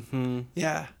touches it. Mm-hmm.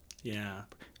 Yeah. Yeah.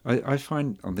 I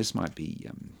find, this might be,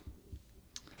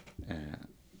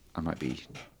 I might be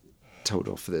told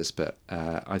off for this, but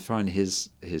I find his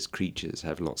creatures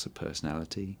have lots of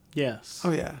personality. Yes.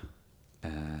 Oh, yeah.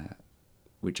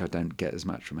 Which I don't get as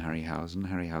much from Harryhausen.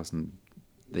 Harryhausen,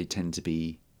 they tend to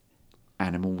be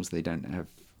animals. They don't have...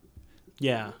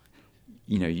 Yeah.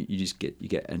 You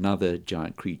get another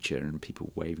giant creature and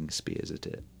people waving spears at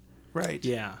it. Right.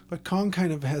 Yeah. But Kong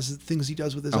kind of has things he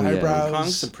does with his Oh, yeah. eyebrows.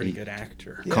 Kong's a pretty good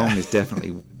actor. Yeah. Kong is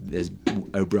definitely... There's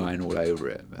O'Brien all over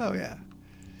it. But Oh, yeah.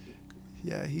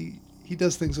 Yeah, he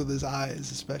does things with his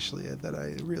eyes, especially, that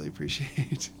I really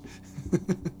appreciate.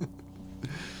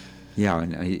 yeah,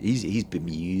 and he's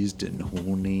bemused and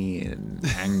horny and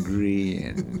angry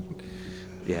and...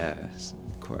 Yeah, it's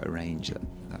quite a range,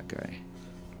 that guy.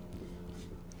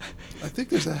 I think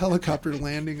there's a helicopter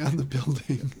landing on the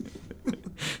building.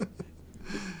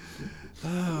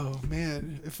 Oh,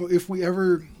 man. If we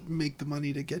ever make the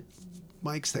money to get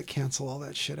mics that cancel all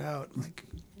that shit out, like,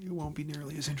 it won't be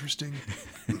nearly as interesting.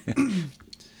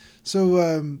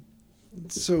 So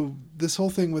this whole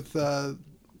thing with the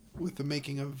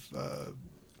making of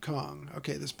Kong,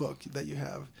 okay, this book that you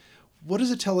have, what does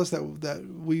it tell us that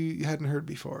we hadn't heard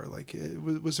before? Like,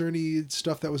 was there any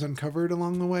stuff that was uncovered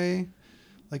along the way?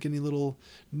 Like any little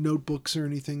notebooks or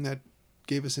anything that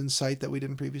gave us insight that we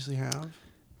didn't previously have?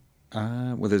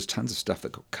 Well, there's tons of stuff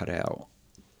that got cut out.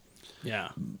 Yeah.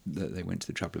 That they went to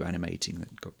the trouble of animating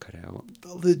that got cut out.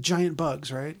 The giant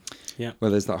bugs, right? Yeah. Well,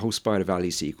 there's that whole Spider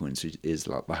Valley sequence, which is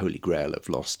like the holy grail of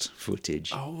lost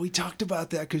footage. Oh, we talked about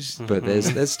that because... But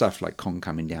there's stuff like Kong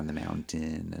coming down the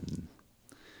mountain,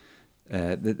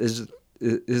 and there's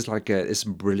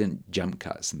some brilliant jump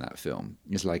cuts in that film.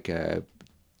 It's like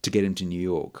to get him to New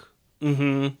York.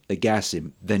 Mm-hmm. They gas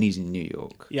him, then he's in New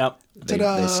York. Yep.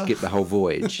 They skip the whole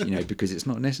voyage, because it's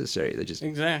not necessary. They just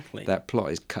Exactly. that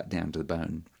plot is cut down to the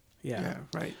bone. Yeah. Yeah,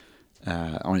 right.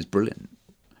 And it's brilliant.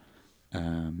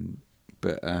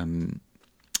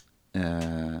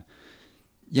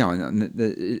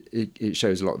 It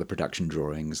shows a lot of the production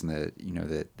drawings, and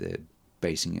they're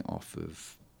basing it off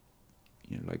of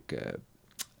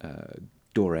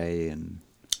Doré and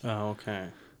Oh, okay.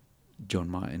 John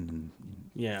Martin and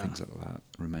Yeah. things like that,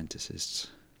 romanticists.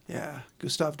 Yeah,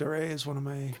 Gustave Doré is one of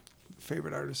my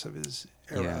favorite artists of his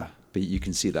era. Yeah, but you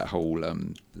can see that whole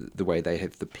the way they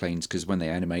have the planes, because when they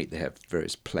animate, they have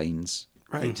various planes.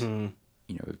 Right. Mm-hmm.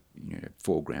 You know,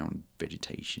 foreground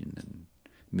vegetation and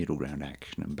middle ground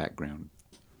action and background,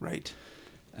 Right.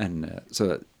 and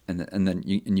then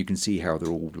you can see how they're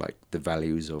all like the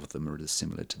values of them are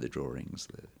similar to the drawings.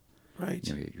 Right.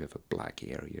 You know, you have a black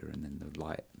area and then the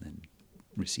light and then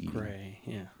receding. Gray,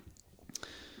 yeah.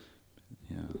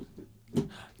 Yeah.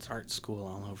 It's art school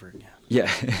all over again. Yeah.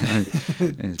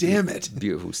 And it's Damn it.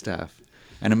 Beautiful stuff.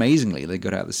 And amazingly, they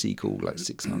got out the sequel like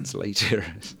 6 months later.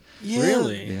 Yeah.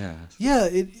 Really? Yeah.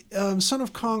 Yeah. Son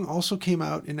of Kong also came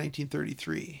out in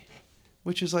 1933,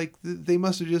 which is like they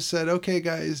must have just said, "Okay,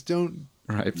 guys, don't."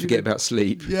 Right. Forget about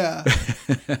sleep. Yeah.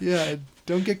 Yeah.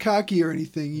 Don't get cocky or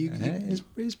anything.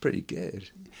 It's pretty good.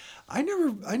 I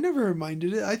never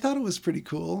minded it. I thought it was pretty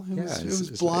cool. It was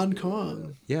it's Blonde like,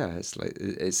 Kong. Yeah,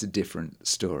 it's a different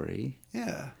story.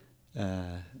 Yeah.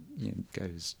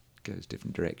 Goes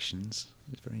different directions.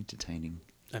 It's very entertaining.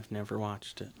 I've never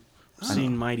watched it. I've Oh.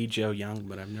 seen Mighty Joe Young,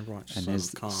 but I've never watched And Son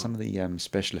there's of Kong. some of the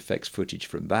special effects footage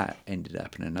from that ended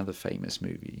up in another famous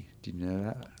movie. Do you know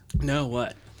that? No,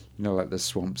 what? You know, like the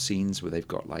swamp scenes where they've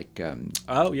got like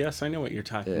Oh, yes, I know what you're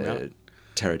talking about.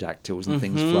 pterodactyls and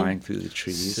things Mhm. flying through the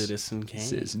trees. Citizen Kane.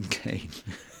 Citizen Kane.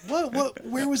 What?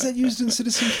 Where was that used in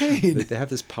Citizen Kane? They have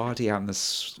this party out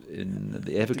in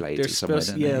the Everglades They're or somewhere.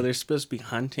 supposed, don't they? they're supposed to be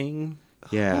hunting.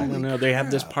 Yeah. I don't know. They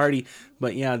have this crap. party,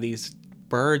 but yeah, these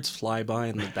birds fly by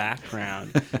in the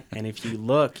background, and if you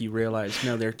look, you realize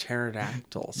no, they're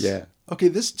pterodactyls. Yeah. Okay,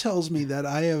 this tells me that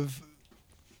I have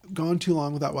gone too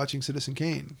long without watching Citizen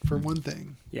Kane, for one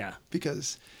thing, Yeah.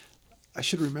 because I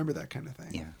should remember that kind of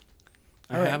thing. Yeah.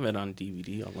 I All right. have it on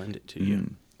DVD. I'll lend it to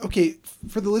you. Okay,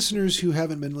 for the listeners who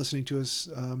haven't been listening to us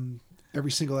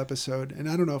every single episode, and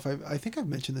I don't know if I think I've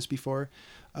mentioned this before,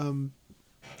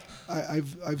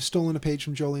 I've stolen a page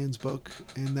from Jolien's book,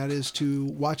 and that is to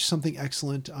watch something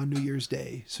excellent on New Year's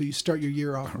Day, so you start your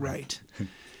year off right.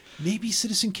 Maybe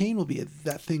Citizen Kane will be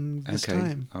that thing this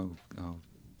time. Oh,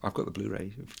 I've got the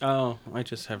Blu-ray. Oh, I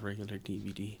just have regular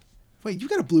DVD. Wait, you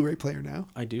got a Blu-ray player now?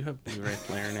 I do have Blu-ray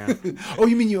player now. Oh,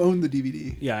 you mean you own the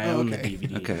DVD? Yeah, I Oh, own okay. the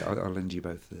DVD. Okay, I'll lend you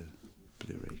both the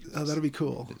Blu-ray. Oh, that'll be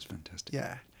cool. It's fantastic.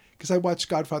 Yeah, because I watched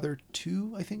Godfather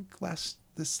 2, I think,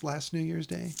 this last New Year's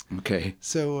Day. Okay.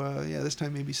 So yeah, this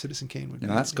time maybe Citizen Kane would. Now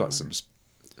be that's got some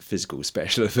physical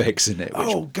special effects in it, which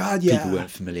Oh God, yeah. people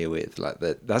weren't familiar with. Like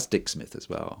that's Dick Smith as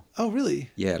well. Oh really?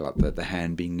 Yeah, like the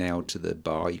hand being nailed to the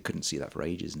bar. You couldn't see that for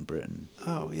ages in Britain.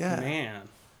 Oh yeah. Man.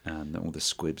 And all the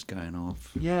squibs going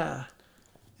off. Yeah.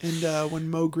 And when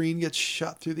Mo Green gets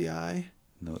shot through the eye,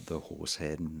 The horse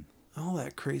head and all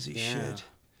that crazy Yeah. shit.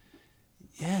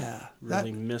 Yeah.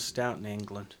 Really missed out in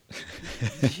England.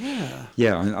 Yeah.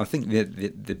 yeah, I think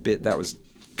the bit that was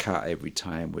cut every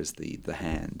time was the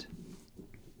hand.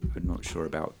 I'm not sure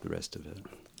about the rest of it.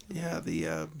 Yeah.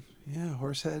 The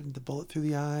horse head, the bullet through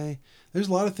the eye. There's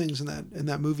a lot of things in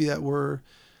that movie that were.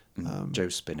 Joe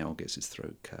Spinell gets his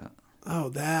throat cut. Oh,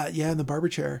 that in the barber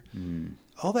chair.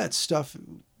 All that stuff.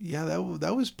 Yeah,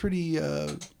 that was pretty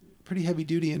heavy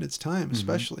duty in its time,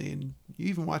 especially, and you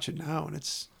even watch it now, and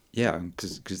it's. Yeah,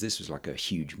 because this was like a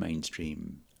huge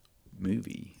mainstream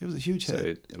movie. It was a huge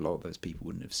hit. So a lot of those people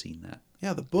wouldn't have seen that.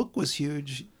 Yeah, the book was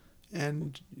huge,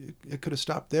 and it could have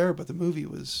stopped there, but the movie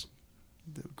was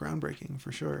groundbreaking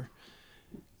for sure.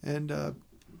 And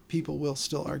people will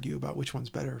still argue about which one's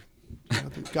better,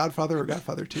 The Godfather or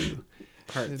Godfather 2.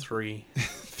 Part 3.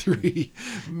 3,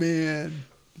 man,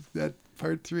 that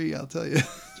part 3, I'll tell you.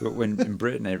 So when in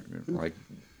Britain, like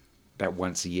about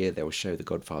once a year, they'll show the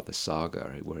Godfather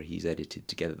saga, where he's edited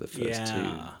together the first two.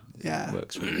 Yeah. It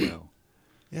works really well.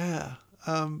 Yeah.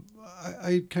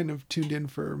 I kind of tuned in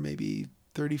for maybe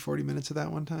 30, 40 minutes of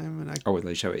that one time, and Oh, will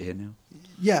they show it here now?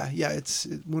 Yeah, it's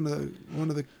one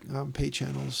of the pay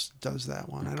channels does that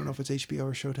one. I don't know if it's HBO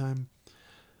or Showtime.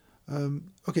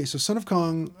 Okay, so Son of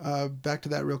Kong. Back to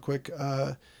that real quick.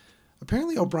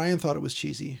 Apparently, O'Brien thought it was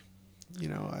cheesy.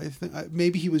 I think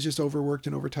maybe he was just overworked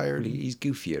and overtired. Well, he's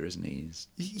goofier, isn't he?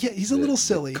 He's a little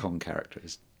silly. The Kong character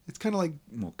is It's kind of like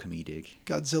more comedic.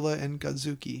 Godzilla and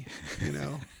Godzuki.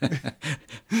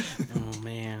 Oh,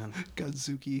 man.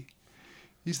 Godzuki.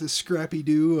 He's the Scrappy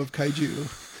Doo of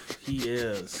kaiju. He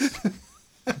is.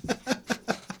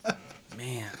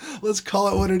 Man. Let's call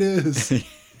it what it is.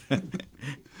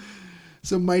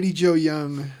 So Mighty Joe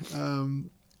Young,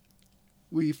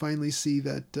 we finally see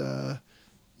that the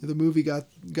movie got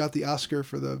the Oscar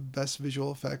for the best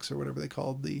visual effects, or whatever they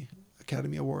called the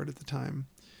Academy Award at the time.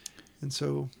 And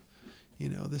so, You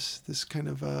know, this kind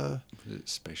of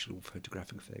Special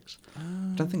photographic effects. I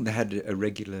don't think they had a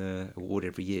regular award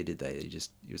every year, did they? It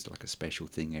was like a special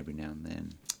thing every now and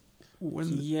then.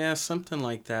 Yeah, something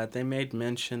like that. They made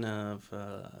mention of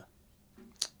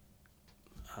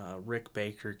Rick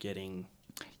Baker getting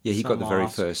Yeah, he got the some very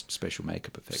Oscar- first special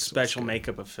makeup effects. special Oscar.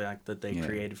 makeup effect that they Yeah.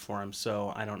 created for him.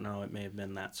 So I don't know. It may have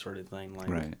been that sort of thing. Like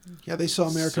Right. yeah. They saw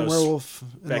American So Werewolf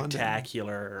in London.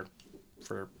 spectacular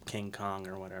for King Kong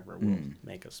or whatever. We'll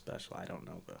make a special. I don't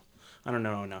know. I don't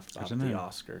know enough about the don't know.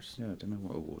 Oscars. Yeah, I don't know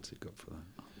what awards it got for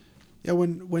that. Yeah,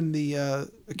 when the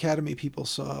Academy people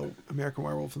saw American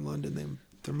Werewolf in London,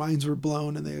 their minds were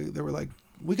blown, and they were like,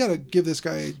 "We got to give this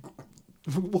guy.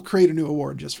 We'll create a new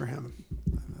award just for him."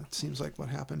 That seems like what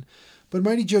happened. But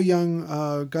Mighty Joe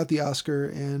Young got the Oscar,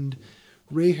 and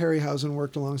Ray Harryhausen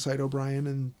worked alongside O'Brien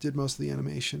and did most of the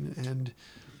animation. And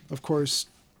of course,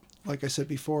 like I said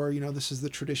before, you know, this is the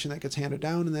tradition that gets handed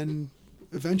down, and then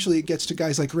eventually it gets to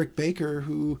guys like Rick Baker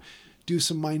who do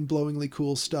some mind-blowingly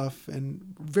cool stuff and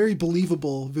very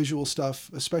believable visual stuff,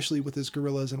 especially with his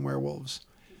gorillas and werewolves,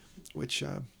 which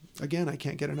again, I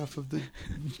can't get enough of the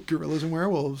gorillas and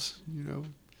werewolves, you know.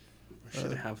 We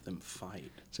should have them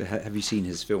fight. So have you seen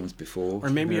his films before? Or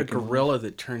maybe American a gorilla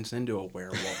that turns into a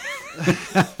werewolf.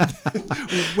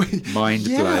 Mind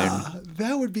Yeah,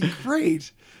 that would be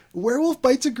great. Werewolf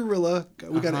bites a gorilla.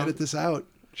 We got to edit this out.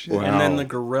 Shit. Wow. And then the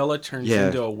gorilla turns Yeah.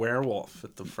 into a werewolf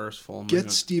at the first full moon.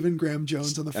 Get Stephen Graham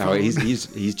Jones on the phone. Oh,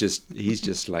 he's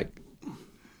just like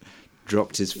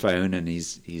dropped his phone and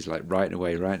he's like writing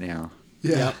away right now.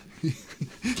 Yeah.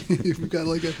 We've got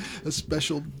like a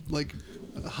special like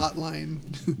hotline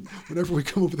whenever we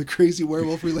come up with a crazy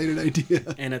werewolf related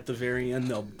idea. And at the very end,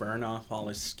 they'll burn off all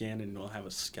his skin and we'll have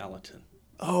a skeleton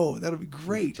Oh, that'll be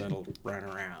great. that'll run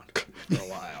around for a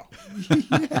while.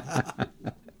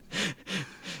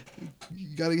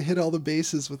 You got to hit all the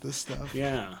bases with this stuff.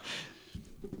 Yeah.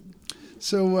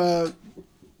 So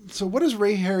what does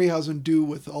Ray Harryhausen do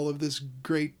with all of this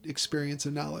great experience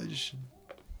and knowledge?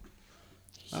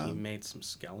 He made some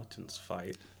skeletons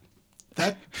fight.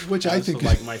 That which I That's think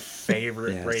like my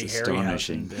favorite Yeah, Ray it's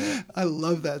astonishing. Harryhausen bit. I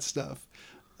love that stuff.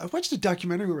 I watched a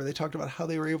documentary where they talked about how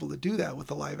they were able to do that with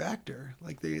the live actor.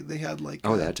 Like they had like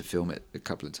Oh, they had to film it a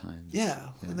couple of times. yeah,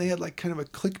 and they had like kind of a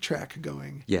click track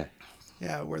going. Yeah.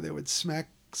 Yeah, where they would smack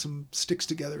some sticks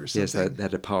together or something. Yes, they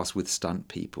had a pass with stunt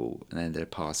people, and then they had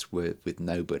a pass with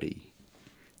nobody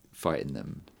fighting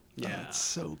them. Oh, Yeah. it's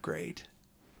so great.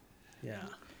 Yeah.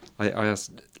 I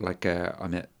asked, like, I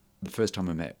met the first time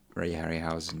I met Ray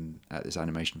Harryhausen at this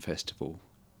animation festival,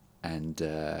 and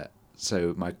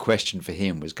so my question for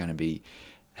him was going to be,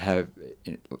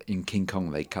 in King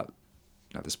Kong they cut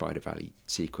like the Spider Valley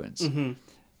sequence. Mm-hmm.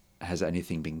 Has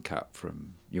anything been cut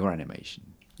from your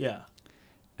animation? Yeah.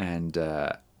 And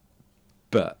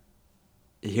but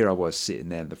here I was sitting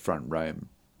there in the front row,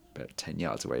 about 10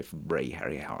 yards away from Ray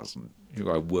Harryhausen, who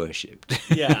I worshipped.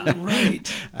 Yeah.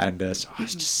 Right. And so I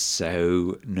was just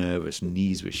so nervous,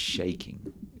 knees were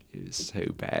shaking. It was so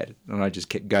bad. And I just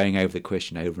kept going over the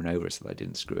question over and over so that I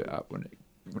didn't screw it up.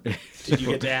 Did you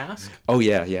get to ask? Oh,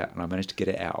 yeah. And I managed to get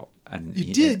it out. And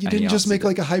You did. You and he didn't just answered make it.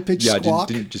 like a high pitched Yeah,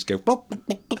 squawk. I didn't just go. Bop, bop,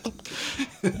 bop,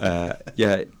 bop.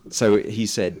 Yeah. So he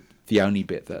said the only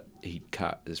bit that he'd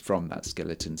cut is from that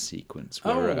skeleton sequence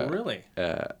where Oh, really?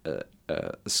 a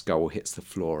skull hits the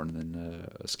floor and then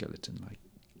a skeleton like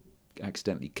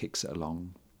accidentally kicks it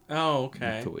along. Oh, I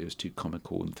okay. thought it was too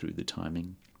comical and threw the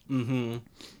timing. Mm-hmm.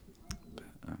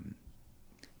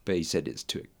 But he said it's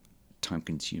too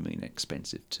time-consuming and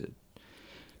expensive to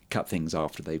cut things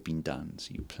after they've been done,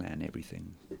 so you plan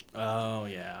everything. Oh,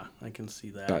 yeah. I can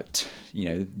see that. But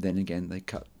then again, they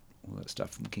cut all that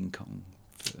stuff from King Kong.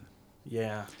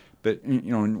 Yeah. But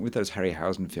with those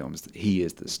Harryhausen films, he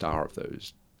is the star of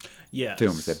those Yes.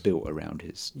 films. They're built around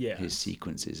his Yes.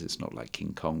 sequences. It's not like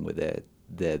King Kong where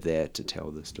they're there to tell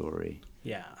the story.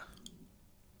 Yeah.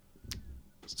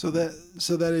 So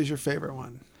that is your favorite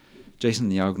one. Jason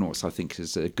and the Argonauts, I think,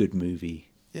 is a good movie.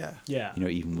 Yeah. Yeah.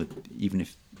 Even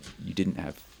if you didn't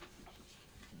have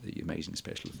the amazing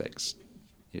special effects,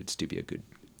 it'd still be a good,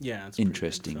 Yeah. It's a pretty good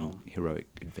interesting, film. heroic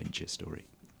adventure story.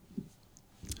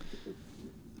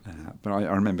 But I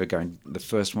remember going. The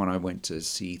first one I went to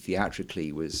see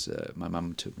theatrically was my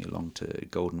mum took me along to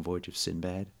Golden Voyage of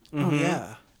Sinbad, Oh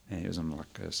yeah. and it was on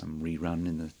like some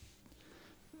rerun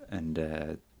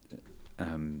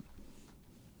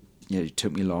she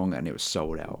took me along, and it was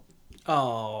sold out.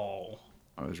 Oh.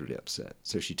 I was really upset.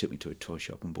 So she took me to a toy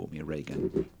shop and bought me a ray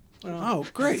gun. Oh,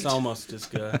 great. It's almost as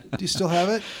good. Do you still have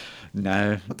it?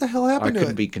 No, What the hell I happened to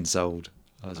couldn't it? be consoled.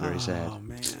 I was very sad. Oh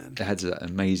man. It had an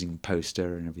amazing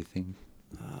poster and everything.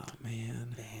 Oh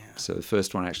man. Man. So the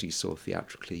first one I actually saw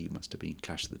theatrically must have been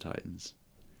Clash of the Titans.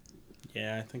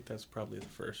 Yeah, I think that's probably the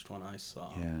first one I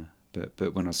saw. Yeah,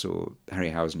 but when I saw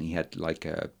Harryhausen, he had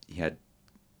he had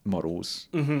models,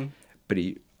 Mm-hmm. but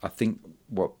I think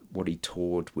what he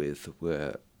toured with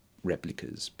were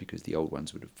replicas because the old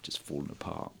ones would have just fallen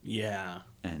apart, Yeah.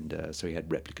 and so he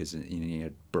had replicas and he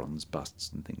had bronze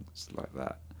busts and things like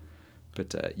that.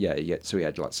 But so he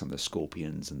had like some of the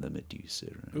scorpions and the Medusa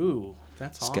and Ooh,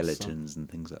 that's skeletons and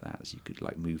things like that, so you could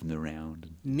like move them around.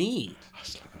 And awesome. Neat.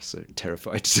 I was so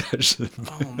terrified to touch them.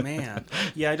 Oh man.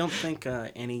 Yeah, I don't think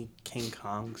any King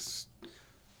Kongs,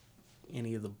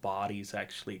 any of the bodies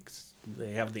actually.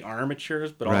 They have the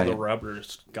armatures, but all the Right.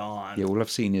 rubber's gone. Yeah, all I've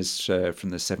seen is from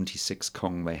the '76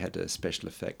 Kong. They had a special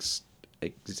effects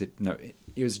exhibit. No,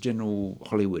 it was a general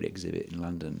Hollywood exhibit in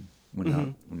London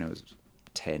when I was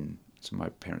 10. So my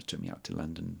parents took me out to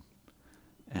London,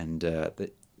 and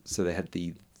so they had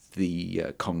the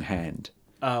Kong hand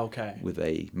Oh, okay. with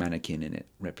a mannequin in it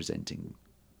representing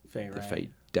Faye the Ray. Faye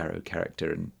Darrow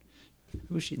character. And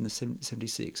who was she in the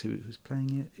 '76? Who was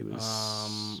playing it? It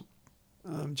was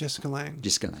Jessica Lange.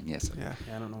 Jessica Lange. Yes. Yeah.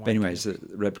 Yeah, I don't know. But anyway, it's a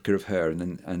replica of her, and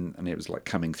then and it was like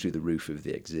coming through the roof of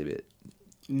the exhibit, Oh,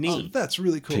 Neat. that's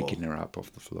really cool. picking her up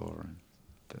off the floor,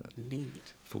 and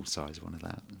Neat. full size one of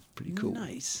that. Pretty cool.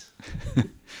 Nice.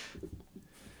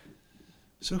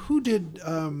 So who did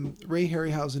Ray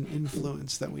Harryhausen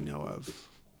influence that we know of?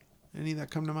 Any that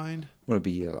come to mind? Well, it'd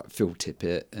be like Phil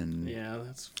Tippett and Yeah,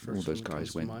 that's the all first those one that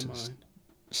guys comes went to my to mind.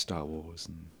 Star Wars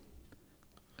and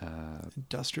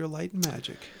Industrial Light and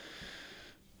Magic.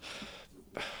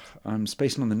 I'm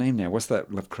spacing on the name now. What's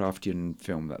that Lovecraftian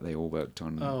film that they all worked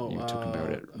on? Oh, you were talking about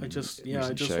it. I just in a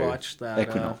recent watched that.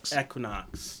 Equinox.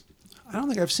 Equinox. I don't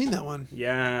think I've seen that one.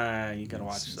 Yeah, you gotta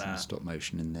watch Some that. stop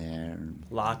motion in there. And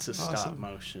Lots of stop Awesome.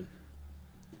 motion.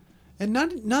 And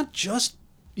not just,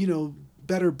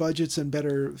 better budgets and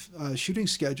better shooting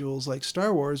schedules like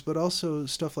Star Wars, but also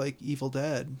stuff like Evil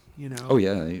Dead, Oh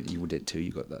yeah, you did too.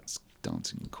 You got that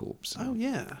dancing corpse. Oh,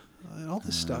 yeah. All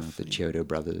this stuff. The Chiodo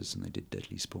brothers, and they did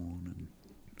Deadly Spawn.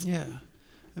 And Yeah.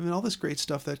 I mean, all this great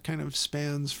stuff that kind of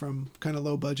spans from kind of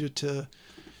low budget to,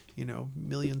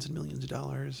 millions and millions of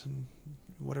dollars and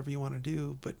whatever you want to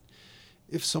do. But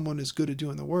if someone is good at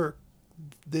doing the work,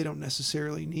 they don't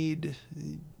necessarily need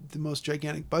the most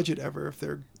gigantic budget ever if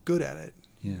they're good at it.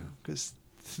 yeah, Because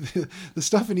the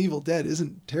stuff in Evil Dead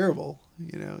isn't terrible.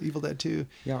 Evil Dead 2.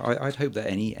 yeah. I'd hope that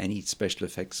any special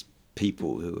effects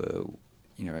people who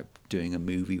are, doing a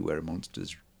movie where a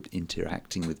monster's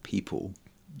interacting with people,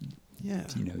 Yeah.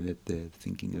 that they're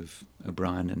thinking of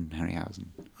O'Brien and Harryhausen.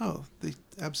 Oh, they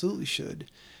absolutely should.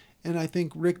 And I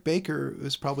think Rick Baker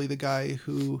was probably the guy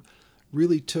who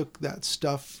really took that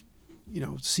stuff,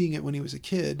 seeing it when he was a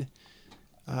kid,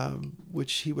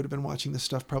 which he would have been watching this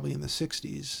stuff probably in the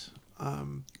 60s,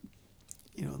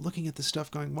 looking at the stuff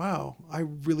going, wow, I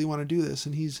really want to do this.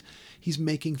 And he's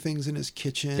making things in his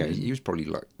kitchen. Yeah, he was probably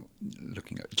like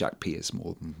looking at Jack Pierce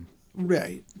more than.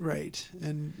 Right.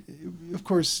 And of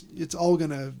course, it's all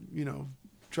going to,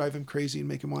 drive him crazy and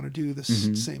make him want to do the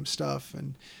same stuff.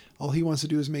 And all he wants to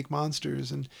do is make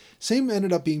monsters. And same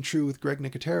ended up being true with Greg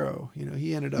Nicotero.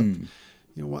 He ended up,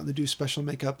 wanting to do special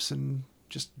makeups and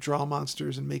just draw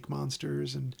monsters and make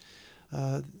monsters. And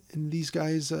these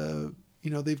guys,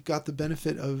 they've got the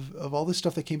benefit of all the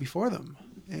stuff that came before them.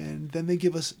 And then they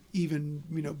give us even,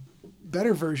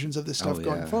 better versions of this stuff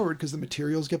going forward because the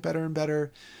materials get better and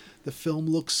better. The film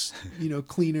looks,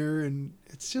 cleaner, and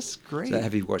it's just great. So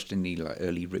have you watched any like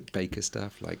early Rick Baker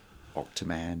stuff, like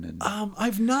Octoman and?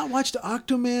 I've not watched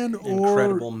Octoman or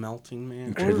Incredible Melting Man.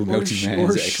 Incredible Melting Man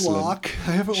or is excellent. Schlock.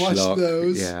 I haven't watched Schlock,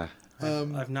 those. Yeah,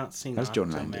 I've not seen That's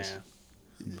John Octoman, Landis.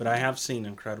 but I have seen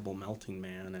Incredible Melting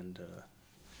Man and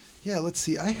Yeah, let's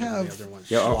see. I the have. other one.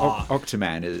 yeah. Schlock.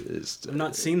 Octoman is. I've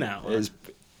not seen that one.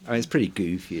 It's pretty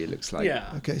goofy. It looks like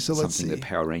Okay, so let's something see. that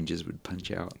Power Rangers would punch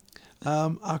out.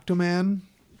 Octoman,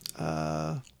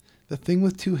 The Thing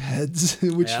with Two Heads,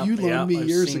 which Yep, you loaned me I've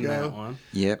years seen That ago. one.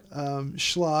 Yep.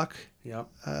 Schlock, Yep.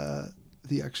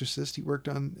 The Exorcist. He worked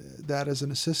on that as an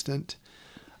assistant.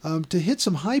 To hit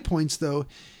some high points, though,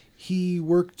 he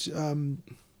worked in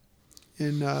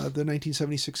the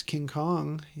 1976 King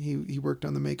Kong. He worked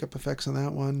on the makeup effects on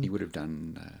that one. He would have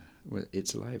done.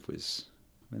 It's Alive was.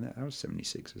 That was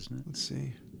 76, wasn't it? Let's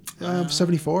see.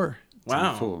 74.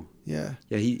 Wow. 74. Yeah.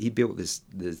 Yeah, he built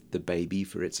the baby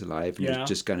for It's Alive, and it Yeah. was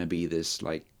just going to be this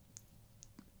like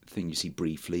thing you see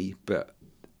briefly. But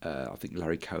I think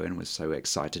Larry Cohen was so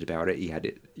excited about it,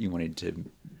 he wanted to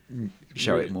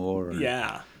show it more.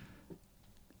 Yeah.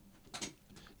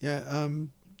 Yeah.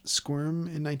 Squirm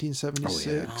in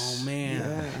 1976. Oh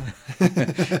man,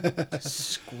 Yeah.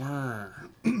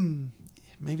 Squirm.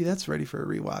 Maybe that's ready for a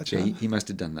rewatch. Yeah, Huh? he must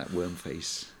have done that worm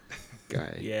face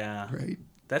guy. Yeah, Right.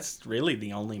 that's really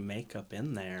the only makeup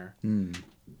in there. Mm.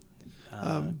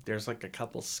 There's like a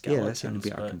couple Yeah, skeletons, that's the only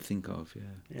bit I but can think of. Yeah.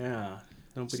 yeah,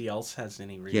 nobody else has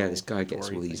any real. Yeah, this guy gets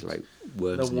gory all these things. like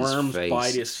worms. The in worms his face,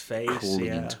 bite his face. crawling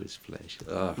Yeah. into his flesh.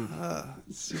 Ugh.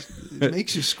 It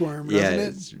makes you squirm, doesn't Yeah, it?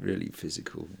 it's really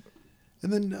physical.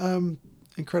 And then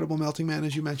Incredible Melting Man,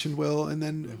 as you mentioned, Will. And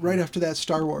then right after that,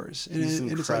 Star Wars. And He's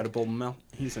and it's like, incredible.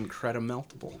 He's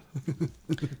incredimeltable.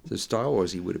 So Star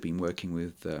Wars, he would have been working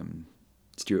with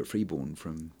Stuart Freeborn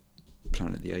from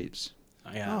Planet of the Apes.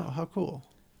 Yeah. oh, how cool.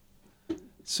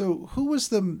 So who was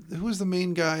the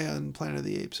main guy on Planet of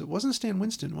the Apes? It wasn't Stan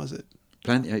Winston, was it?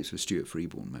 Planet of the Apes was Stuart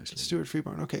Freeborn mostly. Stuart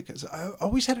Freeborn. Okay, because I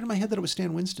always had it in my head that it was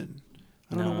Stan Winston.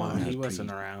 I don't know why. He That's wasn't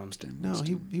pretty- around. Stan No,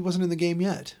 Winston. he wasn't in the game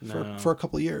yet No. for a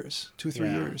couple of years, 2 or 3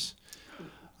 Yeah. years.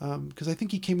 Because I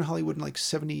think he came to Hollywood in like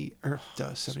 79,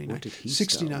 What did he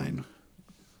 69.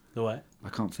 The what? I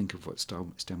can't think of what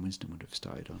Stan Winston would have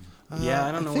started on. Yeah,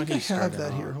 I don't know think what he I have started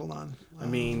that on. here. Hold on. I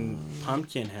mean,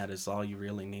 Pumpkinhead is all you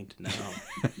really need to know.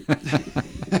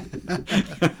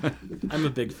 I'm a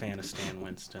big fan of Stan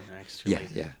Winston, actually.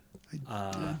 Yeah.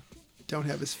 Don't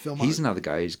have his film. He's another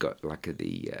guy who's got like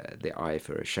the eye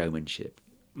for a showmanship.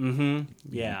 Mm-hmm.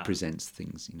 Yeah. He presents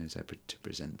things, knows how to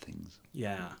present things.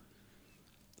 Yeah.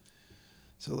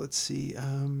 So let's see.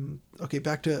 Okay,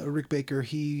 back to Rick Baker.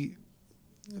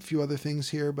 A few other things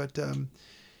here, but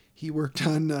he worked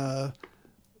on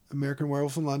American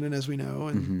Werewolf in London, as we know,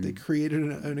 and they created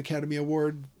an Academy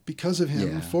Award because of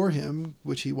him, Yeah. for him,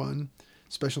 which he won.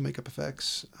 Special makeup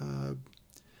effects.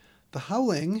 The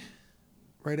Howling,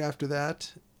 right after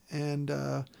that, and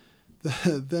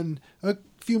then a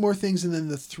few more things, and then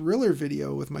the Thriller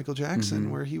video with Michael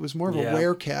Jackson, where he was more of a Yeah.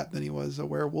 werecat than he was a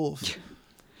werewolf.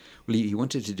 Well, he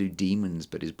wanted to do demons,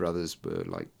 but his brothers were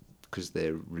like, because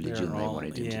their religion, They're they all-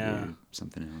 wanted him yeah. to do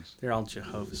something else. They're all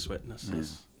Jehovah's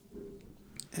Witnesses.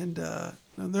 And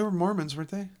they were Mormons, weren't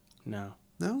they? No.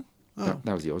 No? Oh,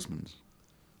 That was the Osmonds.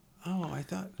 I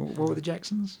thought. What were the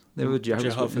Jacksons? They were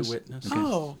Jehovah's Jehovah's Witness. Witness.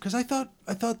 Oh, because I thought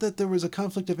that there was a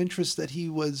conflict of interest that he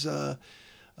was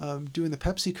doing the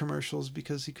Pepsi commercials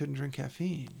because he couldn't drink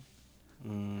caffeine.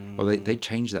 Well, they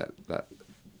changed that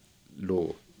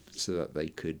law so that they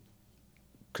could,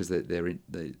 because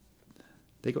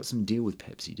they got some deal with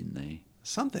Pepsi, didn't they?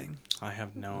 Something. I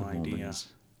have no The idea. Mormons.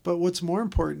 But what's more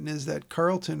important is that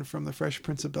Carlton from The Fresh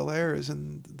Prince of Bel-Air is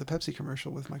in the Pepsi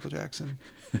commercial with Michael Jackson.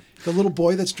 The little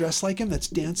boy that's dressed like him, that's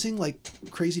dancing, like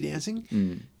crazy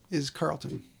dancing, is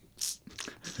Carlton.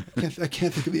 I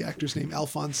can't think of the actor's name,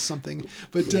 Alphonse something.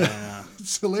 But Yeah.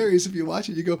 it's hilarious if you watch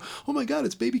it. You go, oh my God,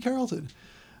 it's baby Carlton.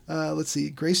 Let's see.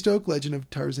 Greystoke, Legend of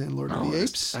Tarzan, Lord of the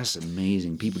Apes. That's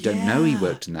amazing. People don't know he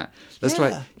worked in that. That's Yeah.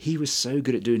 like, he was so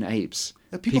good at doing apes.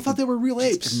 People thought they were real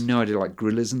apes. Have no idea, like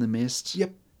Gorillas in the Mist.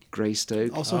 Yep.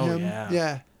 Greystoke. Also Oh, him.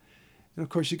 yeah. And of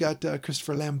course you got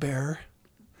Christopher Lambert.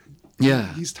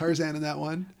 Yeah. He's Tarzan in that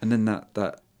one. And then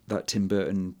that Tim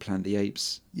Burton Planet of the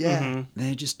Apes. Yeah.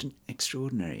 They're just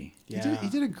extraordinary. Yeah. He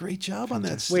did a great job on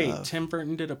that Wait, stuff. Tim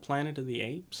Burton did a Planet of the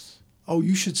Apes? Oh,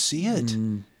 you should see it.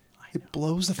 It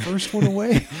blows the first one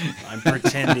away. I'm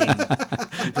pretending.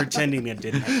 I'm pretending it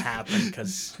didn't happen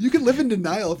because You can live in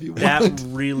denial if you want. that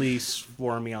really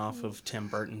swore me off of Tim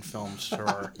Burton films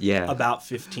for Yeah. about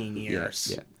 15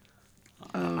 years. Yeah.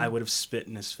 I would have spit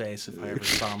in his face if I ever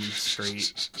saw him in the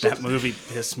street. That movie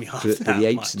pissed me off. But that the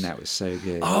apes much. in that was so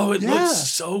good. Oh, it Yeah. looks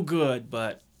so good,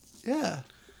 but Yeah.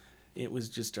 it was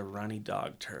just a runny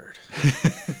dog turd.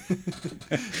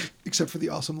 Except for the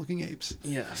awesome looking apes.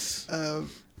 Yes.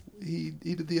 He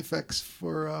did the effects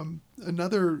for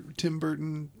another Tim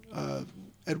Burton,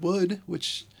 Ed Wood,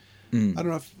 which I don't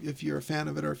know if you're a fan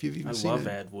of it or if you've even I seen love it.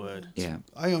 Ed Wood. Yeah.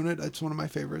 I own it. It's one of my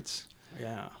favorites.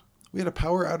 Yeah. We had a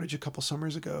power outage a couple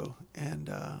summers ago, and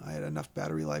I had enough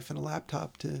battery life in a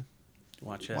laptop to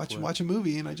Watch Ed Wood. watch a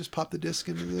movie, and I just popped the disc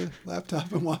into the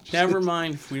laptop and watched Never it.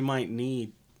 mind if we might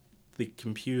need the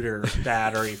computer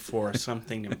battery for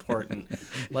something important.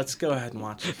 Let's go ahead and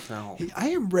watch the film. Hey, I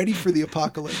am ready for the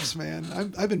apocalypse, man.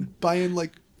 I've been buying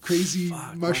like crazy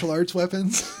martial arts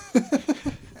weapons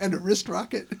and a wrist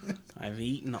rocket. I've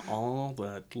eaten all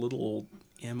the little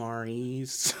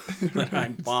MREs that I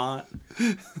bought.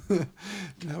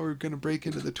 Now we're gonna break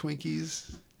into the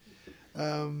Twinkies.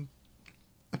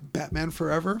 Batman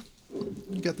Forever.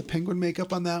 You got the penguin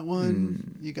makeup on that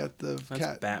one. You got the That's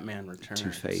cat. Batman Returns.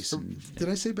 Two-Face. And, Did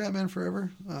I say Batman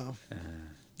Forever? Oh,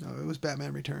 no, it was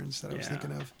Batman Returns that I was Yeah.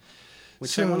 thinking of.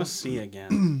 Which So- I want to see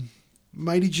again.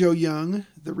 Mighty Joe Young,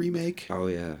 the remake, Oh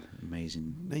yeah,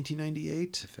 amazing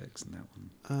 1998. effects in that one.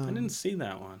 I didn't see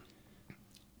that one.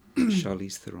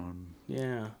 Charlize Theron.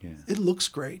 Yeah. Yeah, It looks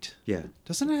great. yeah.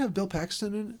 Doesn't it have Bill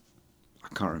Paxton in it? I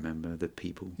can't remember the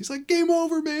people. He's like, game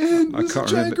over, man. I This is a can't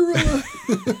giant remember. gorilla.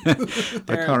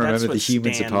 I can't remember the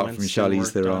humans Stan apart from Winston Charlize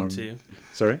worked on Theron. too.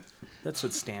 Sorry. That's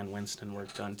what Stan Winston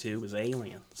worked on too. Was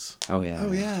Aliens. Oh yeah.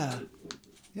 Oh yeah,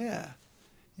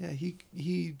 yeah.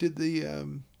 He did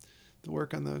the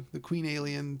work on the Queen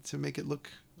alien to make it look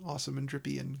awesome and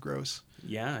drippy and gross.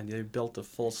 Yeah, they built a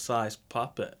full-size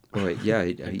puppet. Oh yeah.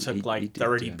 It took like he did,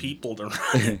 30 people to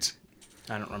write.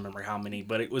 I don't remember how many,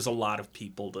 but it was a lot of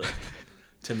people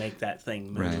to make that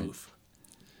thing move. Right.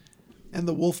 And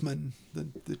the Wolfman,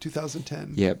 the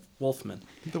 2010. Yep. Wolfman.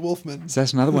 The Wolfman. So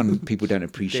that's another one people don't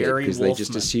appreciate Gary because they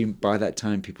just Wolfman. assume by that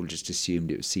time people just assumed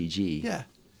it was CG. Yeah.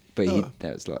 But Oh.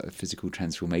 that was like a physical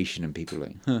transformation, and people were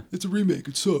like, huh, It's a remake.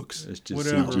 It sucks. it's just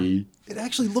Whatever. CG. It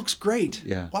actually looks great.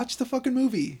 Yeah. Watch the fucking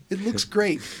movie. It looks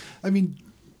great. I mean,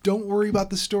 don't worry about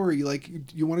the story. Like,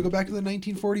 you want to go back to the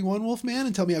 1941 Wolfman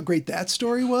and tell me how great that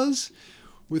story was?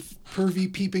 With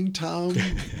pervy peeping Tom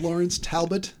Lawrence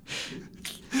Talbot.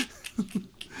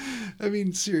 I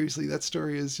mean, seriously, that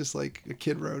story is just like a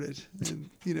kid wrote it.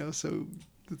 And, so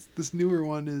this newer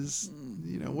one is,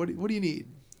 what do you need?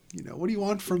 What do you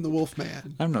want from the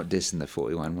Wolfman? I'm not dissing the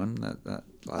 41 one. That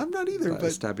I'm not either, that but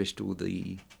established all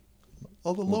the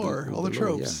all the lore, all the the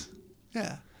lore, tropes.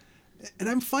 Yeah. And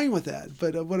I'm fine with that.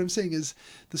 But what I'm saying is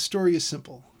the story is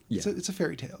simple. Yeah. It's a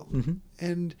fairy tale. Mm-hmm.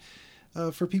 And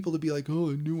for people to be like,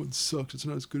 oh, the new one sucks. It's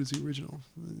not as good as the original.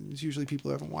 It's usually people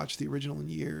who haven't watched the original in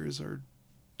years or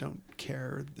don't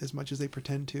care as much as they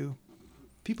pretend to.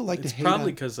 People like It's to hate probably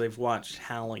on... because they've watched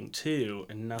Howling 2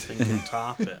 and nothing can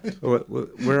top it.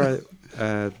 where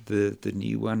the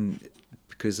new one,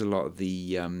 because a lot of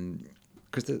the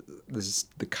because there's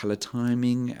the color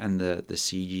timing and the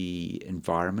CG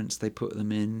environments they put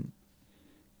them in,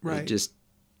 Right. it just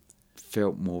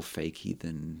felt more fakey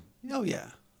than Oh,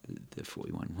 yeah. the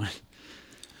 41 one.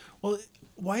 Well,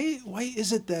 why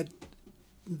is it that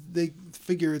they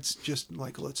figure it's just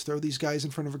like, let's throw these guys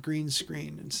in front of a green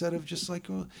screen instead of just like,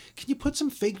 well, can you put some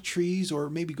fake trees or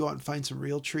maybe go out and find some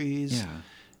real trees Yeah.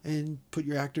 and put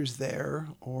your actors there?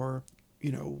 Or,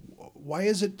 why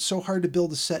is it so hard to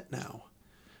build a set now?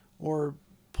 Or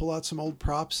pull out some old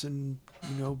props and,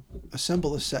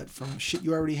 assemble a set from shit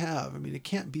you already have. I mean, it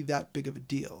can't be that big of a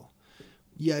deal.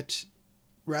 Yet,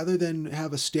 rather than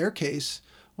have a staircase,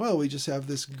 well, we just have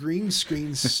this green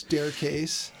screen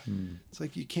staircase. It's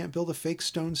like, you can't build a fake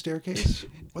stone staircase?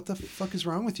 What the fuck is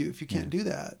wrong with you if you can't do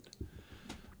that?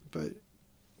 But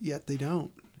yet they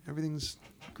don't. Everything's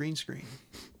green screen.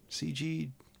 CG.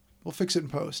 We'll fix it in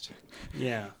post.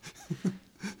 Yeah.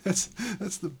 That's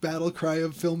the battle cry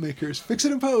of filmmakers. Fix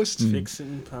it in post. Fix it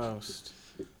in post.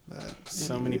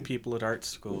 So many Anyway, people at art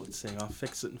school would say, I'll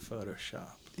fix it in Photoshop.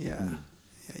 Yeah.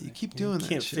 Yeah, you keep doing You that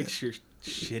can't shit. fix your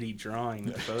shitty drawing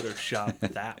in Photoshop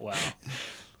that well.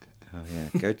 Oh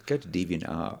yeah, go to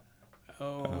DeviantArt.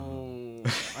 Oh,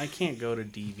 I can't go to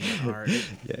DeviantArt.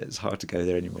 Yeah, it's hard to go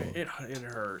there anymore. It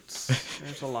hurts.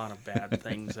 There's a lot of bad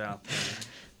things out there.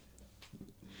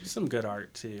 Some good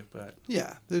art too, but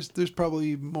Yeah, there's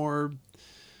probably more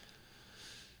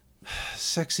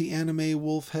sexy anime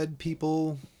wolf head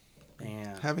people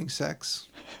man, having sex.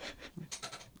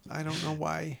 I don't know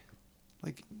why.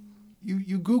 Like,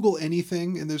 you Google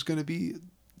anything and there's going to be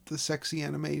the sexy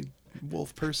anime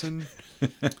wolf person.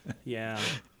 yeah.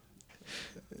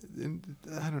 And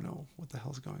I don't know what the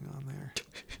hell's going on there.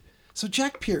 So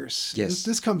Jack Pierce. Yes.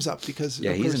 This comes up because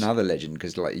Yeah, of he's course- another legend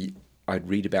because I'd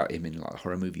read about him in like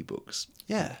horror movie books,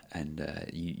 Yeah. and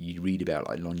you read about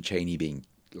like Lon Chaney being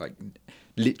like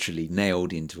literally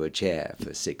nailed into a chair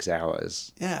for 6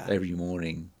 hours Yeah. every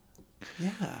morning.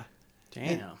 Yeah.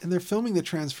 Damn. And they're filming the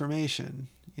transformation,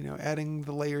 adding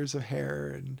the layers of hair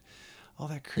and all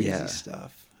that crazy Yeah.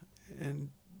 stuff. And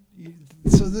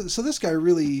so this guy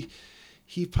really,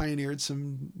 he pioneered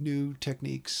some new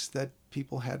techniques that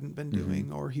people hadn't been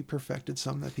doing, or he perfected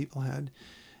some that people had.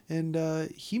 And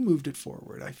he moved it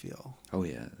forward, I feel. Oh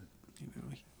yeah, You know,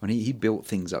 when he built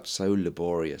things up so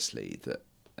laboriously that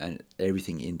and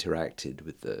everything interacted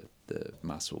with the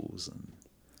muscles and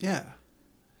yeah.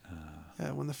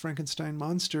 Yeah, when the Frankenstein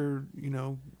monster,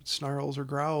 snarls or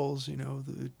growls, it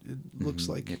looks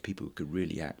like... yeah, people could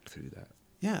really act through that.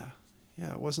 Yeah.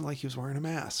 Yeah, it wasn't like he was wearing a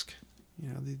mask.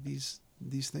 These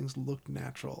things looked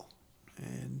natural.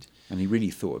 And he really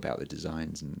thought about the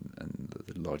designs and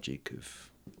the logic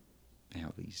of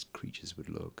how these creatures would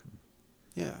look.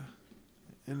 yeah.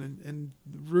 And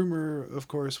the rumor, of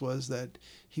course, was that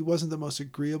he wasn't the most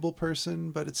agreeable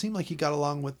person, but it seemed like he got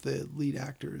along with the lead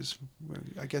actors.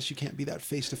 I guess you can't be that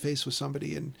face to face with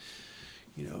somebody and,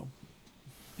 you know,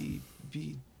 be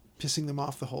pissing them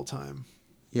off the whole time.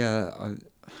 Yeah,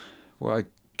 what I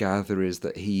gather is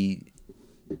that he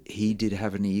did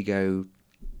have an ego,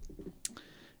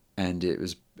 and it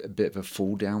was a bit of a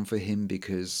fall down for him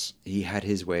because he had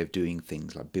his way of doing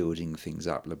things, like building things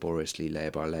up laboriously layer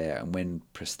by layer. And when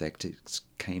prosthetics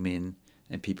came in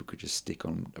and people could just stick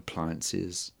on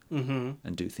appliances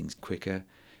and do things quicker,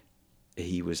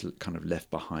 he was kind of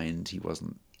left behind. He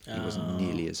wasn't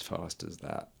nearly as fast as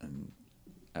that and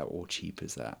or cheap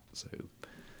as that. So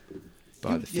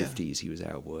by the 50s, he was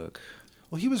out of work.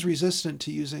 Well, he was resistant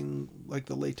to using like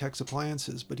the latex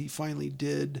appliances, but he finally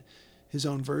did his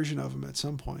own version of them at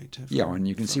some point. And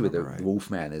you can see with the right.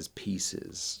 Wolfman, there's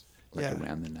pieces like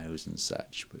around the nose and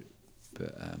such, but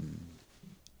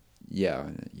he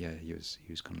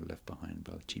was kind of left behind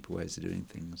by the cheaper ways of doing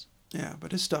things. Yeah,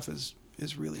 but his stuff is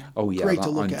really great to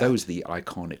look at. Those are the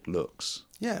iconic looks.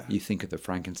 Yeah, you think of the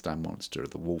Frankenstein monster,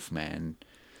 the Wolfman,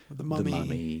 the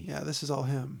Mummy. Yeah, this is all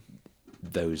him.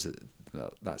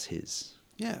 That's his.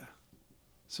 Yeah,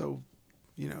 so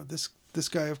this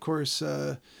guy, of course.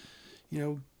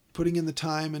 Putting in the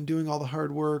time and doing all the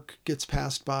hard work gets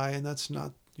passed by, and that's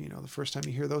not, the first time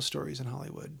you hear those stories in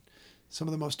Hollywood. Some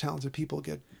of the most talented people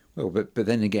get... Well, but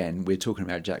then again, we're talking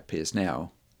about Jack Pierce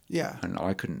now. Yeah. And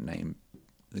I couldn't name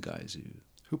the guys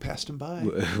who passed him by.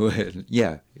 We're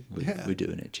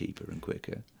doing it cheaper and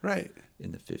quicker. Right.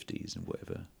 In the 50s and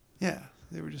whatever. Yeah.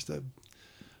 They were just a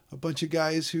bunch of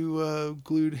guys who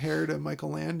glued hair to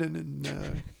Michael Landon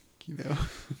and,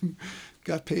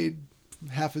 got paid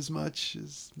half as much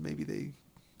as maybe they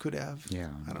could have.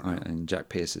 Yeah, I don't know. And Jack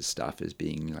Pierce's stuff is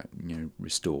being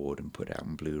restored and put out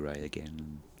on Blu-ray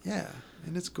again. Yeah,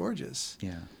 and it's gorgeous.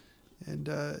 Yeah, and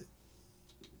the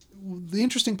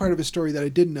interesting part of his story that I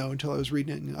didn't know until I was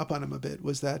reading up on him a bit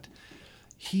was that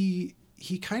he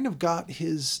kind of got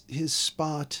his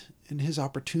spot and his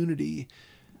opportunity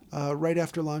right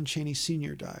after Lon Chaney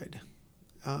Sr. died.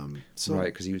 Right,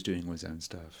 because he was doing his own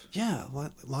stuff. Yeah,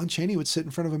 Lon Chaney would sit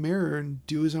in front of a mirror and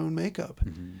do his own makeup.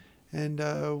 Mm-hmm.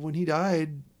 And when he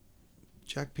died,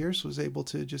 Jack Pierce was able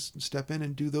to just step in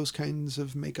and do those kinds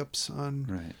of makeups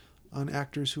on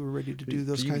actors who were ready to do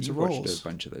those kinds of roles. You watched a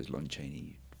bunch of those Lon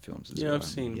Chaney films as well. Yeah, I've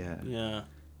seen. Yeah. And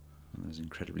those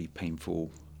incredibly painful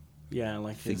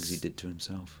like things he did to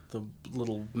himself. The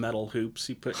little metal hoops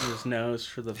he put in his nose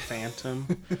for the Phantom.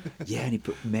 Yeah, and he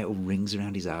put metal rings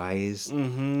around his eyes.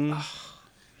 Mm-hmm. Oh,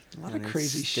 a lot of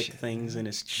crazy stick shit. things in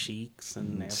his cheeks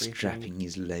and everything. Strapping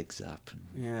his legs up.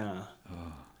 Yeah.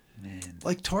 Oh, man.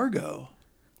 Like Torgo.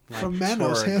 From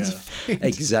Manos, Hands of Fate.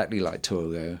 Exactly like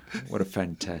Torgo. What a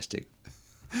fantastic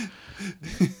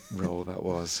role that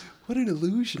was. What an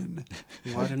illusion.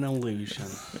 What an illusion.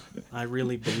 I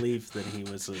really believed that he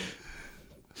was a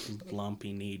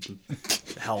lumpy kneed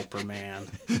helper man.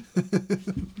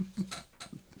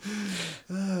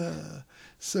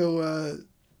 So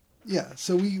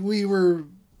we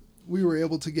were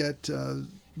able to get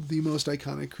the most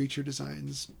iconic creature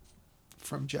designs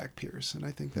from Jack Pierce, and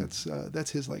I think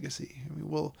that's his legacy. I mean,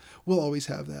 we'll always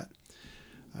have that.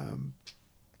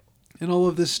 And all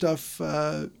of this stuff,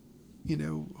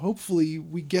 hopefully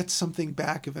we get something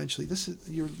back eventually. This is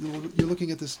you're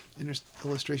looking at this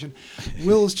illustration.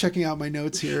 Will's checking out my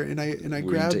notes here, and I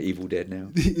grabbed into Evil Dead now.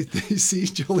 You see,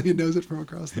 Julian knows it from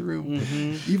across the room.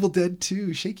 Mm-hmm. Evil Dead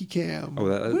 2, shaky cam.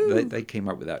 Oh, they came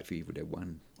up with that for Evil Dead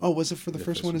 1. Oh, was it for the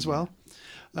first one as well?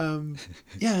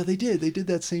 Yeah, they did. They did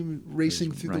that same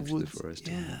racing through the woods.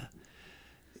 Yeah.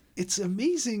 It's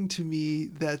amazing to me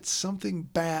that something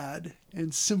bad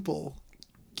and simple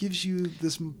gives you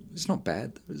this... It's not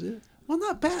bad, though, is it? Well,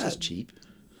 not bad. It's just cheap.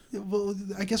 Well,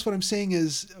 I guess what I'm saying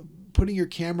is putting your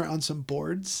camera on some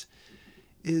boards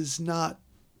is not,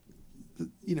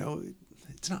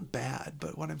 it's not bad.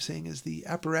 But what I'm saying is the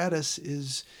apparatus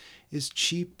is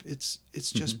cheap. It's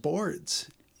just boards.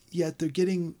 Yet they're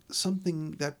getting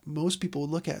something that most people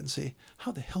would look at and say,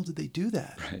 how the hell did they do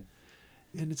that? Right.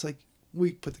 And it's like,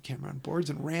 we put the camera on boards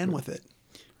and ran with it.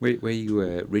 Where you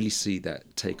really see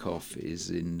that take off is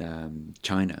in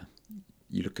China.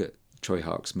 You look at Troy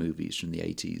Hark's movies from the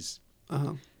 80s.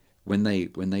 Uh-huh. When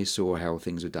they saw how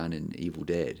things were done in Evil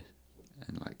Dead,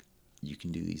 and like you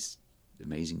can do these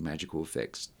amazing magical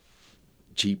effects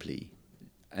cheaply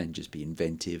and just be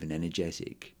inventive and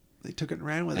energetic. They took it and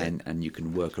ran with it. And you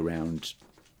can work around,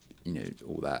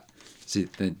 all that. So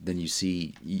then you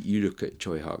see, you look at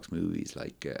Troy Hark's movies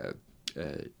like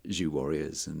Zhu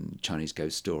Warriors and Chinese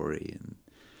Ghost Story, and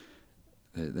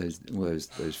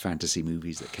those fantasy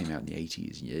movies that came out in the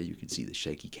 80s. Yeah, you could see the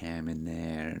shaky cam in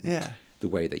there. And Yeah. the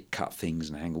way they cut things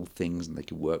and angled things, and they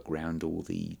could work around all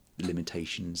the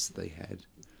limitations they had.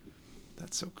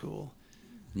 That's so cool.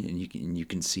 And you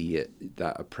can see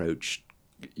that approach,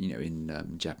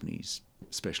 in Japanese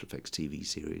special effects TV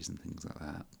series and things like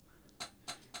that.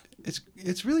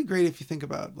 It's really great if you think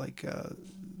about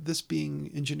this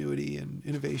being ingenuity and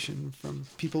innovation from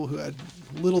people who had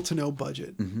little to no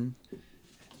budget. Mm-hmm.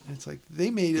 And it's like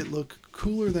they made it look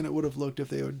cooler than it would have looked if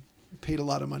they had paid a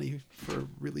lot of money for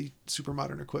really super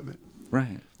modern equipment.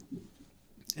 Right.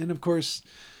 And of course,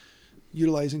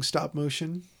 utilizing stop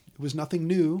motion, it was nothing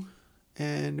new,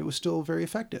 and it was still very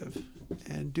effective.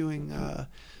 And doing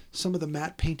some of the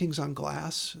matte paintings on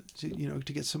glass, to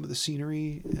get some of the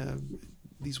scenery,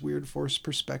 these weird forced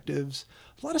perspectives,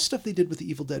 a lot of stuff they did with the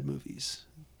Evil Dead movies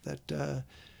that,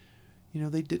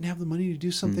 they didn't have the money to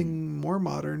do something more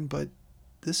modern, but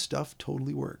this stuff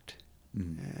totally worked.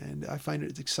 And I find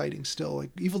it exciting still.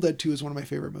 Like Evil Dead 2 is one of my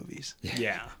favorite movies.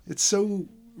 Yeah. It's so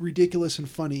ridiculous and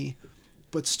funny,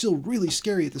 but still really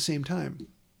scary at the same time.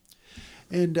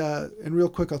 And real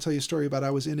quick, I'll tell you a story about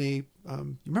I was in you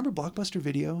remember Blockbuster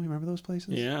Video? You remember those places?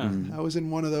 Yeah. I was in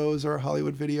one of those, or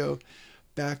Hollywood Video,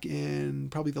 back in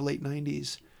probably the late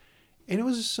 90s. And it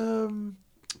was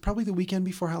probably the weekend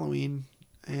before Halloween.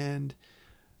 And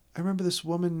I remember this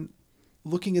woman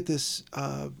looking at this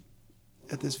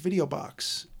video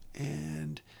box,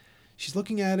 and she's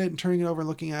looking at it and turning it over and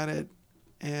looking at it,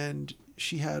 and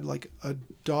she had like a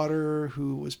daughter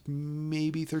who was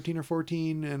maybe 13 or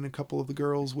 14 and a couple of the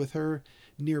girls with her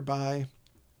nearby,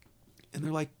 and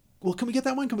they're like, well, can we get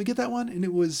that one? Can we get that one? And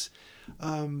it was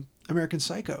American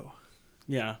Psycho.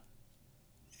 Yeah.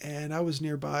 And I was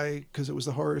nearby because it was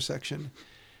the horror section,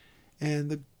 and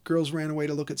the girls ran away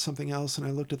to look at something else, and I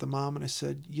looked at the mom and I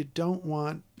said, you don't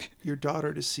want your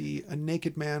daughter to see a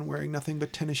naked man wearing nothing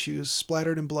but tennis shoes,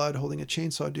 splattered in blood, holding a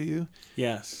chainsaw, do you?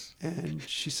 Yes. And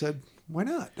she said, why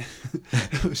not?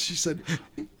 She said,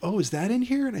 oh, is that in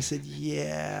here? And I said,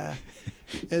 yeah.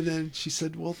 And then she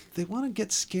said, well, they want to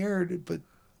get scared, but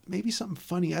maybe something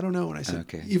funny. I don't know. And I said,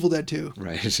 Okay. Evil Dead 2.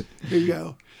 Right. There you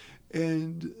go.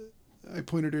 And I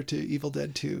pointed her to Evil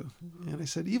Dead 2. And I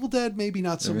said, Evil Dead, maybe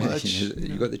not so much.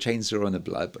 You got the chainsaw on the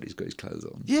blood, but he's got his clothes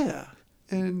on. Yeah.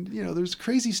 And, there's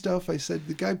crazy stuff. I said,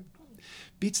 the guy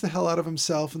beats the hell out of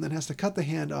himself and then has to cut the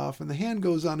hand off, and the hand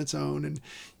goes on its own, and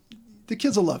the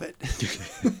kids will love it.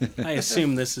 I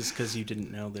assume this is because you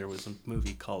didn't know there was a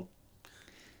movie called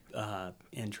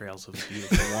Entrails of a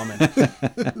Beautiful Woman.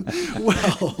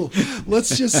 Well,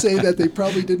 let's just say that they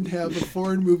probably didn't have a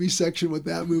foreign movie section with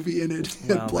that movie in it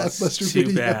at Blockbuster that's too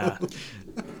Video. bad.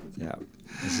 Yeah.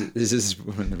 This is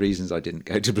one of the reasons I didn't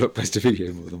go to Blockbuster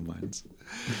Video more than once.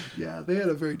 Yeah, they had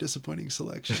a very disappointing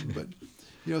selection, but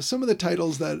some of the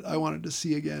titles that I wanted to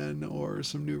see again, or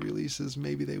some new releases,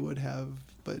 maybe they would have,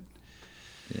 but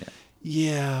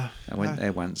yeah. I went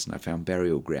there once and I found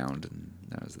Burial Ground, and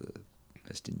that was the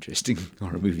most interesting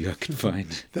horror movie I could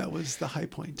find. That was the high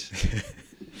point.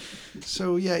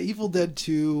 So yeah, Evil Dead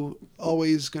 2,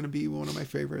 always going to be one of my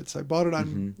favorites. I bought it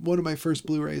on one of my first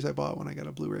Blu-rays I bought when I got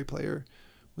a Blu-ray player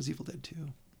was Evil Dead 2.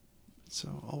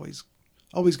 So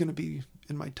always going to be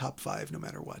in my top 5 no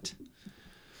matter what.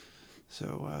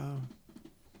 So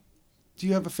do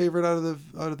you have a favorite out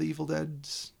of the Evil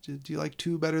Deads? Do you like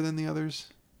 2 better than the others?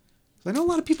 I know a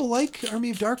lot of people like Army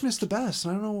of Darkness the best.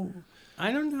 I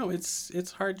don't know.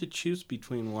 It's hard to choose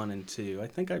between 1 and 2. I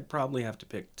think I'd probably have to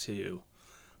pick 2.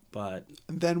 But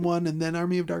and then 1 and then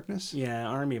Army of Darkness? Yeah,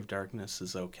 Army of Darkness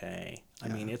is okay. I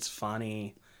mean, it's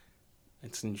funny.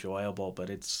 It's enjoyable,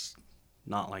 but it's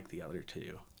not like the other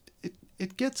 2.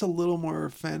 It gets a little more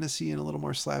fantasy and a little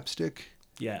more slapstick.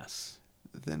 Yes.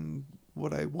 Than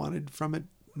what I wanted from it,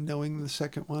 knowing the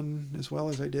second one as well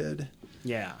as I did.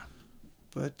 Yeah.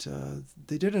 But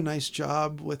they did a nice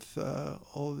job with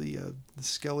all the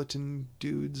skeleton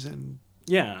dudes and.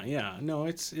 Yeah. No,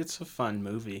 it's a fun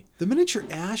movie. The miniature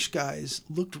Ash guys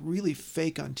looked really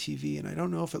fake on TV, and I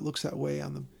don't know if it looks that way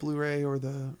on the Blu-ray or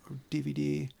the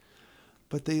DVD,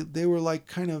 but they were like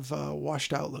kind of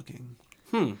washed out looking.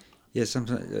 Yeah,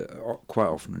 sometimes quite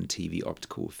often on TV,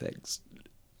 optical effects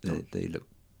they look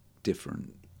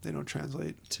different. They don't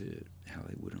translate to how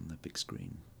they would on the big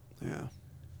screen. Yeah.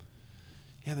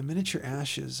 Yeah, the miniature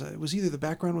Ashes. It was either the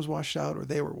background was washed out or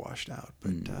they were washed out.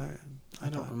 But I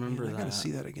don't remember that. I got to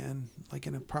see that again, like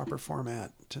in a proper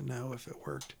format, to know if it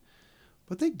worked.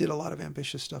 But they did a lot of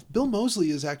ambitious stuff. Bill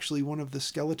Moseley is actually one of the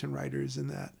skeleton writers in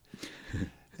that.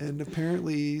 And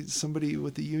apparently somebody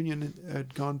with the union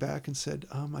had gone back and said,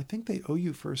 I think they owe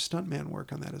you for stuntman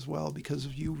work on that as well because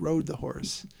you rode the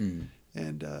horse.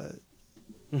 and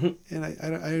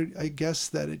I guess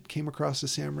that it came across to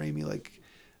Sam Raimi like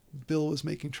Bill was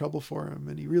making trouble for him,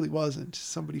 and he really wasn't.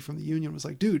 Somebody from the union was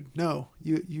like, "Dude, no,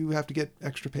 you have to get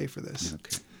extra pay for this."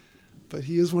 Okay. But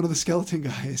he is one of the skeleton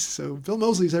guys, so Bill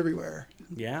Moseley's everywhere.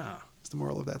 Yeah. That's the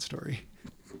moral of that story.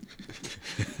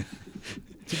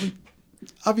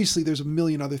 Obviously, there's a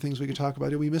million other things we could talk about.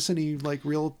 Did we miss any like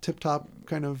real tip-top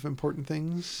kind of important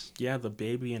things? Yeah, the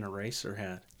baby in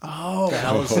Eraserhead. Oh, The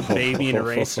hell is the baby in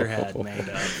Eraserhead made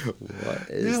of? What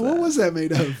is yeah. that? What was that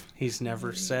made of? He's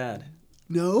never said.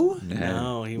 No,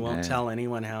 No, he won't No. tell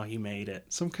anyone how he made it.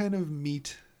 some kind of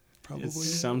meat, probably. It's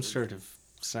some sort of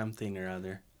something or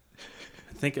other.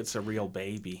 I think it's a real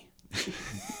baby.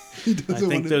 He I doesn't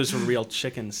think want to- those are real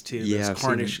chickens too. Yeah, Those I've seen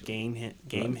Cornish them.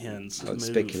 game hens. Move.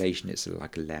 Speculation it's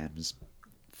like a lamb's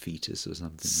fetus or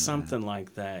something. Something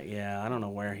like that. Yeah, I don't know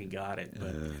where he got it,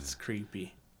 but it's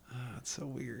creepy. Oh, that's so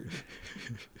weird.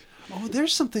 Oh,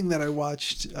 there's something that I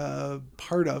watched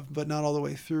part of, but not all the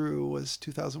way through, was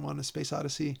 2001: A Space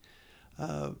Odyssey.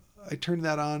 I turned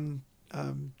that on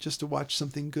just to watch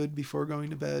something good before going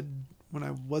to bed when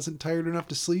I wasn't tired enough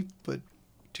to sleep, but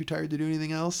too tired to do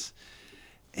anything else.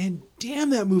 And damn,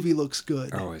 that movie looks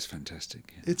good. Oh, it's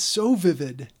fantastic. Yeah. It's so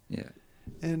vivid. Yeah.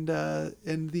 And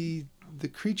the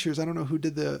creatures, I don't know who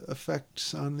did the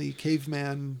effects on the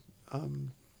caveman.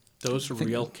 Those are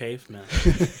real cavemen.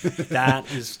 That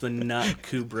is the nut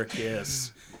Kubrick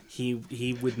is.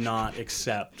 He would not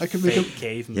accept I can make fake a-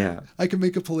 cavemen. Yeah. I can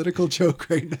make a political joke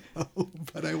right now,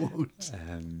 but I won't.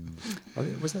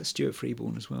 Was that Stuart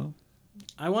Freeborn as well?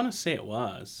 I want to say it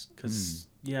was because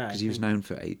yeah, Because he was known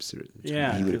for apes at the time.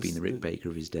 Yeah, He would have 'cause been the Rick Baker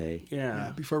of his day. Yeah.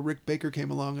 Yeah, before Rick Baker came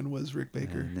along and was Rick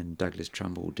Baker. And then Douglas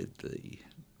Trumbull did the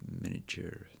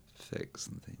miniature effects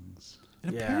and things.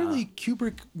 And Yeah. apparently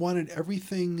Kubrick wanted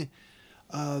everything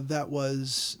that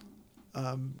was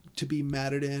to be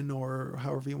matted in, or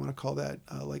however you want to call that,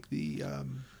 like the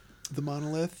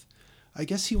monolith. I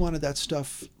guess he wanted that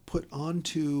stuff put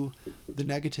onto the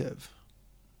negative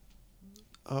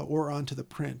or onto the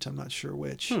print. I'm not sure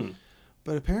which.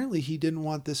 But apparently he didn't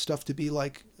want this stuff to be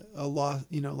like a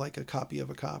like a copy of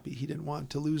a copy. He didn't want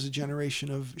to lose a generation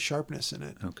of sharpness in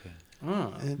it. Okay.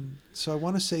 Oh. And so I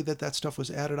want to say that stuff was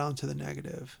added on to the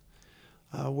negative,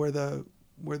 where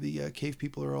the cave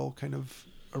people are all kind of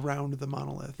around the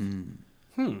monolith.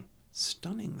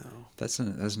 Stunning, though. That's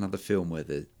another film where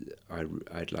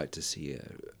I'd like to see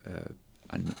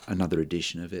another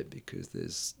edition of it, because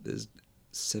there's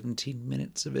 17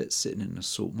 minutes of it sitting in a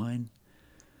salt mine.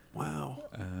 Wow.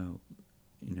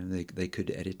 They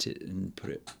could edit it and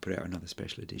put out another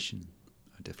special edition.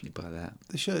 I'd definitely buy that.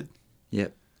 They should.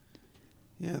 Yep.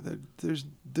 Yeah.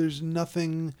 There's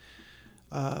nothing.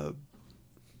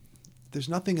 There's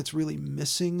nothing that's really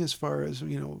missing as far as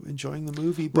enjoying the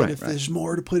movie. But Right, if right. there's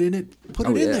more to put in it, put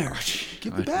it in there.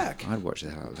 Give it back. I'd watch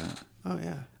the hell out of that. Oh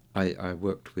yeah. I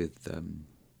worked with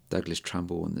Douglas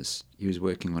Trumbull on this. He was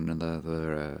working on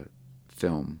another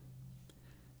film.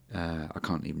 I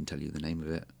can't even tell you the name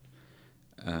of it.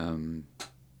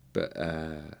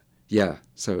 Yeah,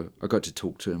 so I got to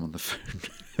talk to him on the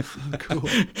phone. Cool.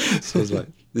 So I was like,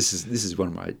 this is one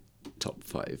of my top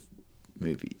 5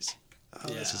 movies. Oh,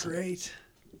 that's great.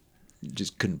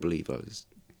 Just couldn't believe I was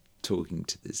talking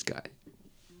to this guy.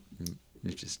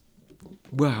 It's just,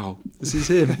 wow, this is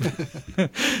him.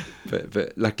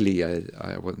 but luckily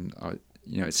I wasn't.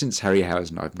 Since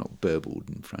Harryhausen, I've not burbled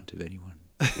in front of anyone.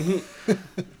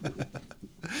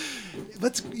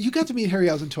 You got to meet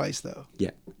Harryhausen twice, though.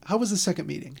 Yeah. How was the second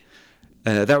meeting?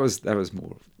 That was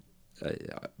more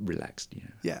relaxed.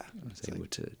 Yeah. I was able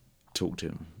to talk to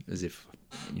him as if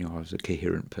I was a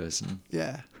coherent person.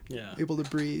 Yeah. Yeah. Able to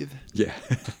breathe. Yeah.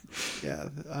 Yeah.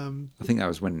 I think that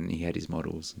was when he had his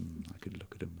models and I could look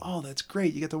at them. Oh, that's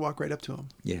great. You get to walk right up to him.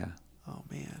 Yeah. Oh,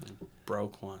 man.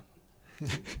 Broke one.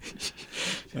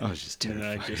 I was just And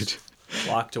terrified. I just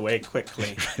walked away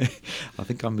quickly. I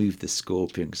think I moved the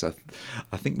scorpion because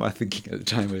I think my thinking at the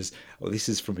time was, this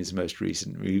is from his most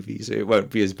recent movie, so it won't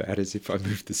be as bad as if I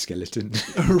moved the skeleton.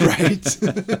 Right.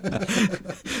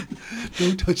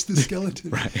 Don't touch the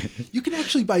skeleton. Right. You can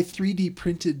actually buy 3D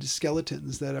printed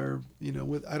skeletons that are,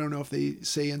 with, I don't know if they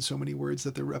say in so many words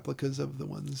that they're replicas of the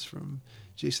ones from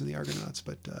Jason the Argonauts,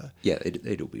 but Yeah,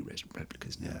 they'd all be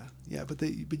replicas now. yeah, but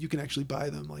you can actually buy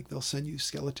them. Like they'll send you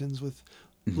skeletons with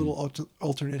little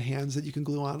alternate hands that you can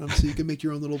glue on them, so you can make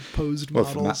your own little posed Well,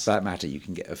 models. from that matter, you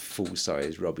can get a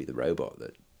full-size Robbie the Robot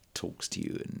that talks to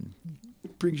you and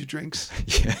Brings you drinks.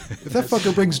 yeah, If that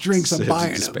fucker brings drinks, I'm serves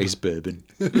buying you them. space bourbon.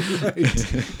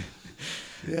 Right.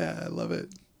 Yeah, I love it.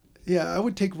 Yeah, I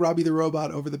would take Robbie the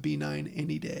Robot over the B9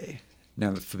 any day.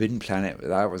 Now, the Forbidden Planet,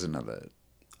 that was another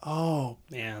Oh,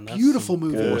 Man, that's beautiful some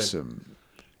movie. good awesome,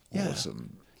 Yeah.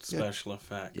 awesome, special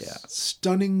effects. yeah,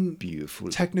 stunning, beautiful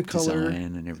Technicolor.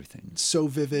 design and everything. so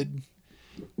vivid.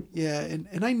 Yeah,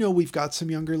 and I know we've got some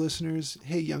younger listeners.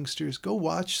 Hey, youngsters, go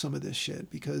watch some of this shit,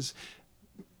 because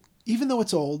even though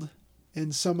it's old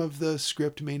and some of the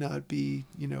script may not be,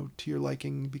 to your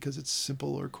liking because it's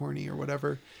simple or corny or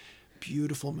whatever,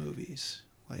 beautiful movies.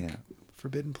 Like Yeah.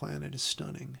 Forbidden Planet is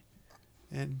stunning.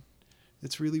 And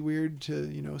it's really weird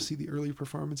to, see the early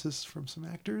performances from some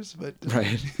actors, but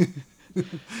Right. I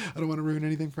don't want to ruin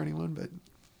anything for anyone, but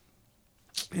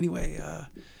anyway,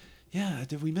 yeah,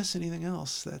 did we miss anything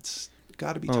else that's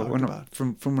got to be talked about?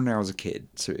 From when I was a kid,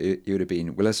 so it would have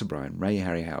been Willis O'Brien, Ray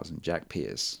Harryhausen, Jack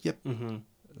Pierce. Yep. Mm-hmm.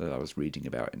 That I was reading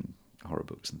about in horror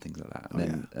books and things like that.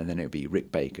 Oh, And then it would be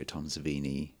Rick Baker, Tom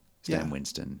Savini, Stan Yeah.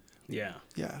 Winston. Yeah.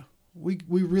 Yeah. We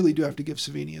really do have to give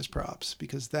Savini his props,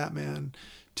 because that man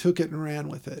took it and ran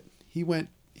with it. He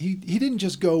didn't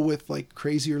just go with like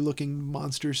crazier looking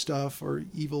monster stuff or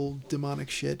evil demonic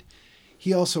shit.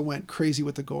 He also went crazy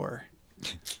with the gore.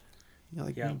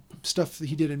 Yeah. Stuff that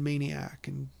he did in Maniac,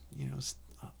 and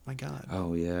oh my God.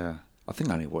 Oh yeah, I think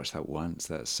I only watched that once.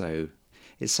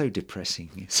 It's so depressing.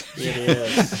 It's It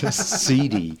is. just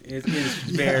seedy. It is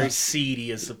very seedy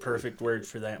is the perfect word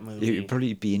for that movie. It'd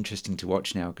probably be interesting to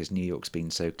watch now because New York's been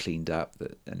so cleaned up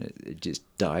and it just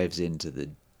dives into the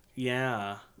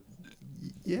Yeah.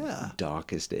 Yeah.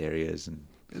 darkest areas and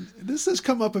This has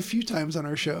come up a few times on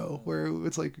our show where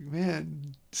it's like,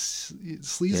 man,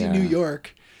 sleazy Yeah. New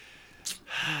York,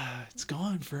 it's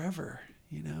gone forever,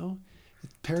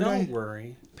 Don't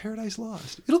worry. Paradise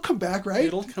Lost. It'll come back, right?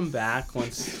 It'll come back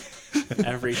once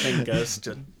everything goes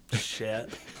to shit.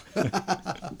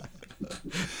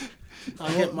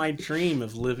 I'll get my dream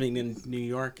of living in New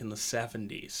York in the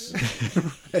 70s.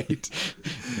 Right.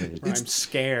 Where I'm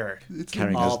scared It's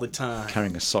Carrying all a- the time.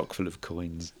 carrying a sock full of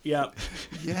coins. Yep.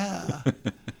 Yeah.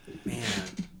 Man.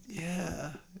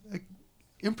 Yeah.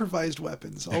 Improvised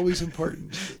weapons, always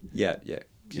important. Yeah. Yeah.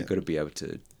 You've got to be able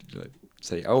to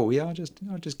say, "Oh, yeah, I'll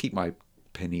just keep my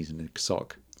pennies in a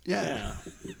sock." Yeah.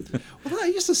 Yeah. Well, I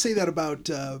used to say that about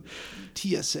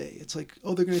TSA. It's like,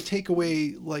 oh, they're going to take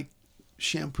away like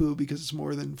shampoo because it's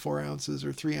more than 4 ounces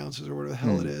or 3 ounces or whatever the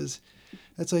hell it is.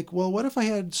 It's like, well, what if I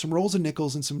had some rolls of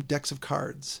nickels and some decks of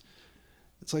cards?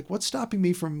 It's like, what's stopping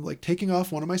me from like taking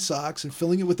off one of my socks and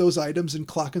filling it with those items and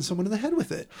clocking someone in the head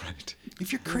with it? Right.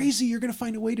 If you're crazy, you're going to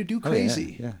find a way to do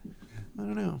crazy. Oh, yeah. I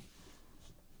don't know.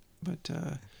 But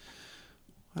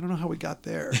I don't know how we got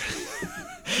there.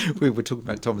 We were talking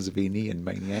about Tom Savini and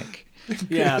Maniac.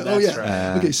 Yeah, that's oh, yeah.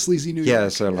 right. Okay, sleazy New Yeah,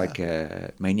 York. so like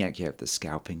Maniac, you have the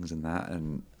scalpings and that,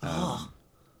 and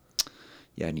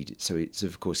yeah, and so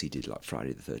of course he did like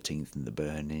Friday the 13th and The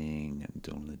Burning and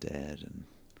Dawn of the Dead, and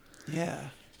Yeah.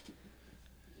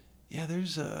 Yeah,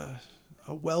 there's a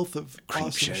wealth of Creep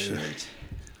awesome Show. shit.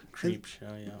 Creep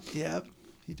show, yeah. Yep,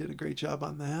 he did a great job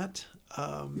on that.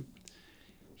 I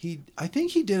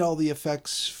think he did all the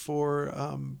effects for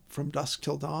From Dusk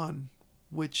Till Dawn,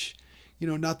 which,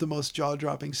 not the most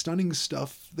jaw-dropping, stunning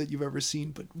stuff that you've ever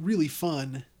seen, but really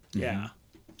fun. Yeah.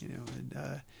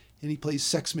 And he plays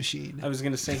Sex Machine. I was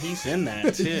going to say he's in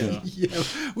that too. Yeah,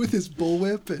 with his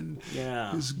bullwhip and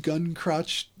Yeah. his gun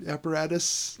crotch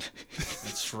apparatus.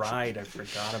 That's right. I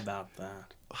forgot about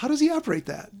that. How does he operate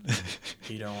that?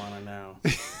 You don't want to know.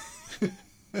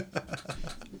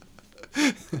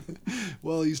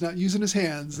 Well, he's not using his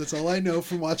hands. That's all I know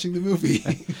from watching the movie.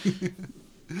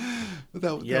 But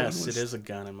that Yes, one was, it is a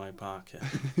gun in my pocket.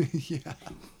 Yeah.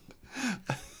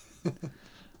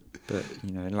 but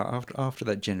like after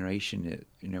that generation,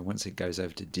 once it goes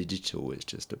over to digital, it's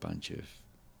just a bunch of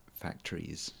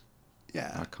factories.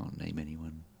 Yeah. I can't name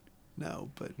anyone. No,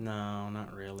 but No,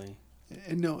 not really.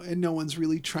 and no one's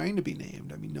really trying to be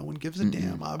named. I mean, no one gives a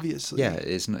damn, obviously. Yeah,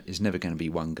 it's never going to be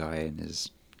one guy in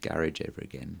his garage ever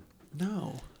again.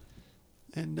 No.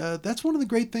 And that's one of the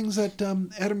great things that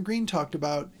Adam Green talked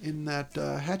about in that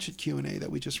Hatchet Q&A that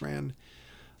we just ran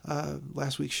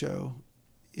last week's show,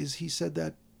 is he said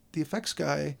that the effects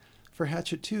guy for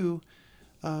Hatchet 2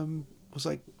 was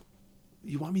like,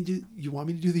 you want me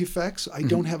to do the effects? I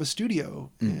don't have a studio.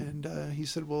 And he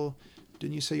said, well,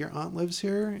 didn't you say your aunt lives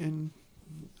here in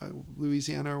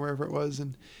Louisiana or wherever it was?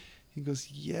 And he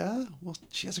goes, yeah, well,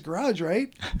 she has a garage,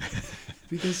 right?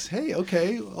 Because, hey,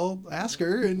 okay, I'll ask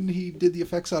her. And he did the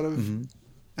effects out of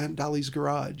Aunt Dolly's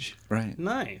garage, Right.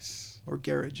 Nice. or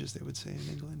garage, as they would say in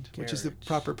England, which is the Garage.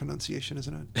 proper pronunciation,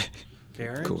 isn't it?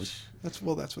 Garage? Of course. That's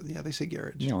what, yeah, they say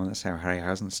garage. And that's how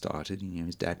Harryhausen started.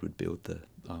 His dad would build the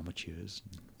armatures.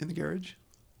 In the garage?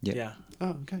 Yeah. Yeah.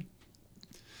 Oh, okay.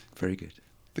 Very good.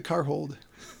 The car hold.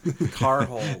 Car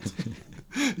hold.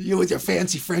 You with your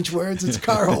fancy French words, it's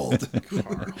car hold.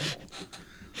 Car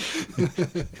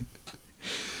hold.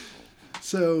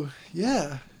 So,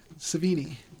 yeah,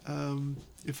 Savini.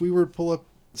 If we were to pull up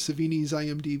Savini's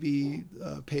IMDb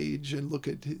page and look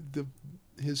at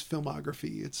his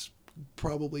filmography, it's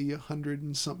probably 100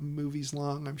 and something movies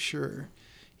long, I'm sure.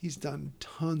 He's done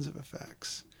tons of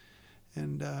effects.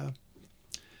 And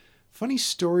funny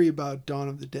story about Dawn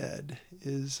of the Dead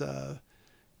is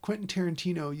Quentin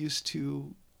Tarantino used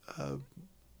to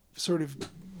sort of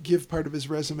give part of his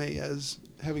resume as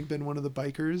having been one of the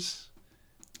bikers.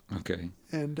 Okay.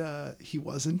 And he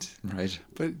wasn't. Right.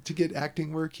 But to get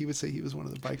acting work, he would say he was one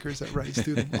of the bikers that rides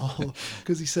through the mall.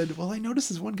 Because he said, well, I noticed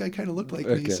this one guy kind of looked like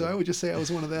me, so I would just say I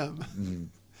was one of them. Mm.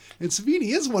 And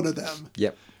Savini is one of them.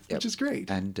 Yep. Which is great.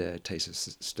 And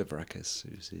Tasos Stavrakis,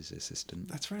 who's his assistant.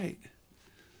 That's right.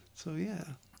 So, yeah,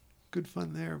 good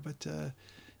fun there. But,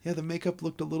 yeah, the makeup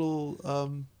looked a little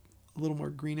more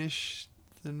greenish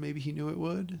than maybe he knew it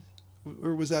would.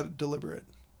 Or was that deliberate?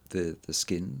 The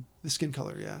skin. The skin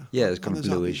color, yeah. Yeah, it's kind On of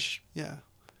the bluish. zombie. Yeah.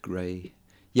 Grey.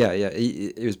 Yeah.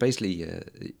 It was basically.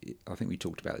 I think we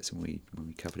talked about this when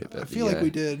we covered it. But I feel like we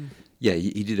did. Yeah,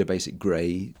 he did a basic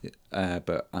grey,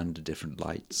 but under different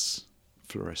lights,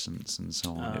 fluorescence, and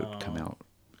so on. It would come out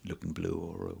looking blue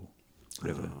or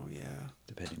whatever. Oh yeah.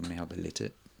 Depending on how they lit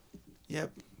it.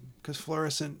 Yep, because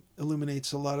fluorescent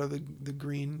illuminates a lot of the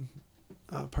green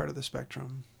part of the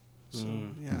spectrum. So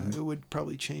yeah, it would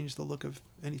probably change the look of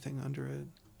anything under it.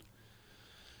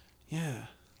 Yeah.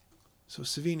 So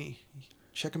Savini,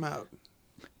 check him out,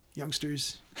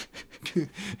 youngsters.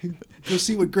 Go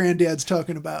see what Granddad's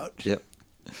talking about. Yep.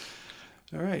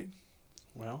 All right.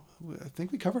 Well, I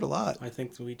think we covered a lot. I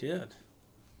think we did.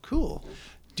 Cool.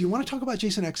 Do you want to talk about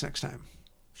Jason X next time?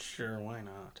 Sure, why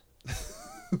not?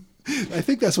 I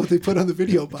think that's what they put on the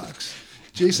video box.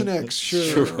 Jason X,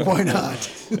 sure. Why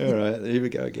not? All right, here we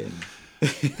go again.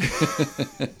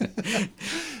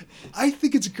 I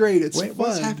think it's great. It's fun.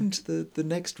 What's happened to the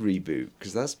next reboot?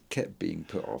 Because that's kept being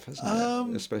put off, hasn't it?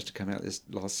 It was supposed to come out this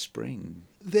last spring.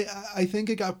 I think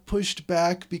it got pushed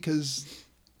back because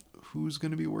who's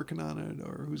going to be working on it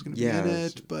or who's going to be in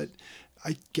it. But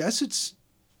I guess it's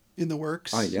in the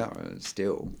works. Oh, yeah,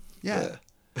 still. Yeah. But...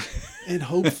 And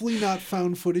hopefully not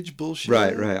found footage bullshit.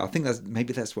 Right. I think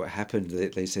that's what happened.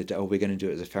 They said, "Oh, we're going to do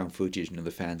it as a found footage," and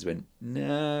the fans went,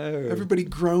 "No." Everybody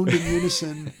groaned in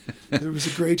unison. There was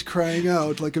a great crying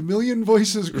out, like a million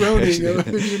voices groaning in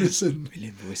unison. A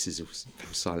million voices all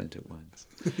fell silent at once.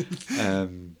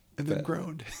 And then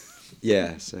groaned.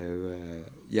 Yeah. So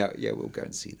we'll go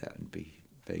and see that and be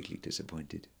vaguely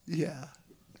disappointed. Yeah.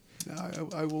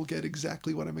 I will get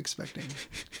exactly what I'm expecting.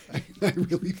 I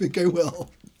really think I will.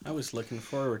 I was looking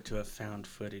forward to a found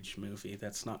footage movie.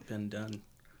 That's not been done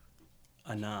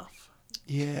enough.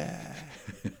 Yeah.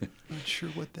 Not sure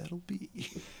what that'll be.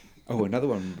 Oh, another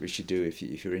one we should do if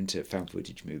you're into found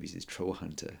footage movies is Troll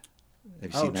Hunter.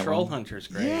 Have you seen that Troll one? Hunter's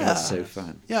great. Yeah. That's so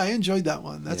fun. Yeah, I enjoyed that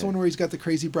one. That's the one where he's got the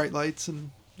crazy bright lights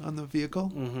on the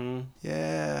vehicle. Mm-hmm.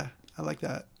 Yeah, I like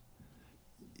that.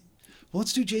 Well,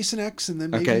 let's do Jason X and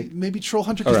then maybe Troll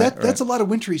Hunter, All because right, that's a lot of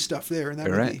wintry stuff there in that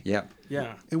movie. Right, yeah.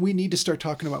 Yeah. And we need to start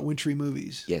talking about wintry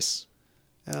movies. Yes.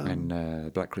 And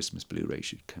Black Christmas Blu-ray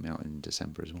should come out in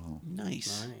December as well.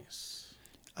 Nice. Nice.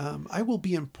 I will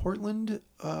be in Portland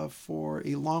for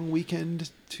a long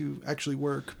weekend to actually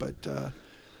work, but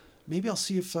maybe I'll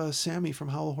see if Sammy from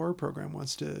Howl Horror Program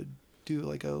wants to do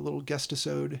like a little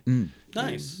guest-isode.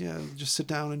 Nice. And, yeah, just sit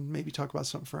down and maybe talk about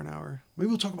something for an hour. Maybe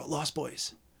we'll talk about Lost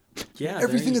Boys. Yeah.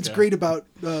 Everything that's great about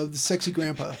the sexy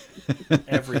grandpa.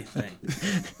 Everything.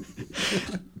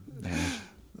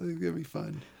 I think that'd be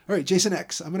fun. All right, Jason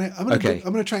X. I'm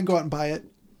gonna try and go out and buy it.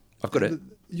 I've got it.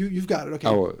 You've got it. Okay.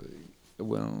 Oh,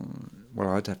 well,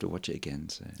 I'd have to watch it again.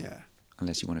 So yeah.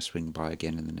 Unless you want to swing by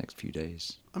again in the next few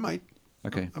days. I might.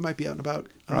 Okay. I might be out and about.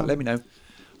 All right. Let me know.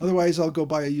 Otherwise, I'll go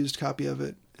buy a used copy of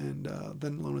it and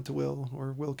then loan it to Will,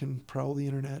 or Will can prowl the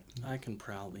internet. I can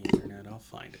prowl the internet. I'll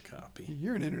find a copy.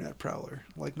 You're an internet prowler,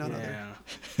 like none other.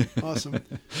 Yeah. Awesome.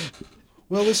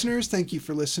 Well, listeners, thank you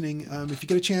for listening. If you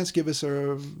get a chance, give us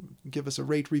a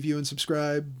rate, review, and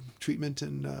subscribe treatment,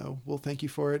 and we'll thank you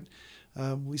for it.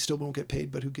 We still won't get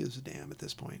paid, but who gives a damn at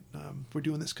this point? We're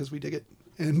doing this because we dig it,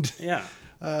 and Yeah.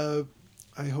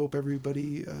 I hope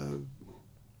everybody.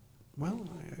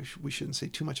 We shouldn't say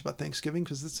too much about Thanksgiving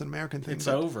because it's an American thing. It's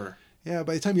over. Yeah,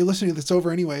 by the time you're listening, it's over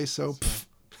anyway. So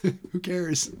who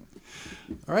cares?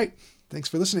 All right. Thanks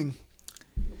for listening.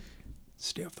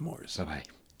 Stay off the moors. Bye-bye.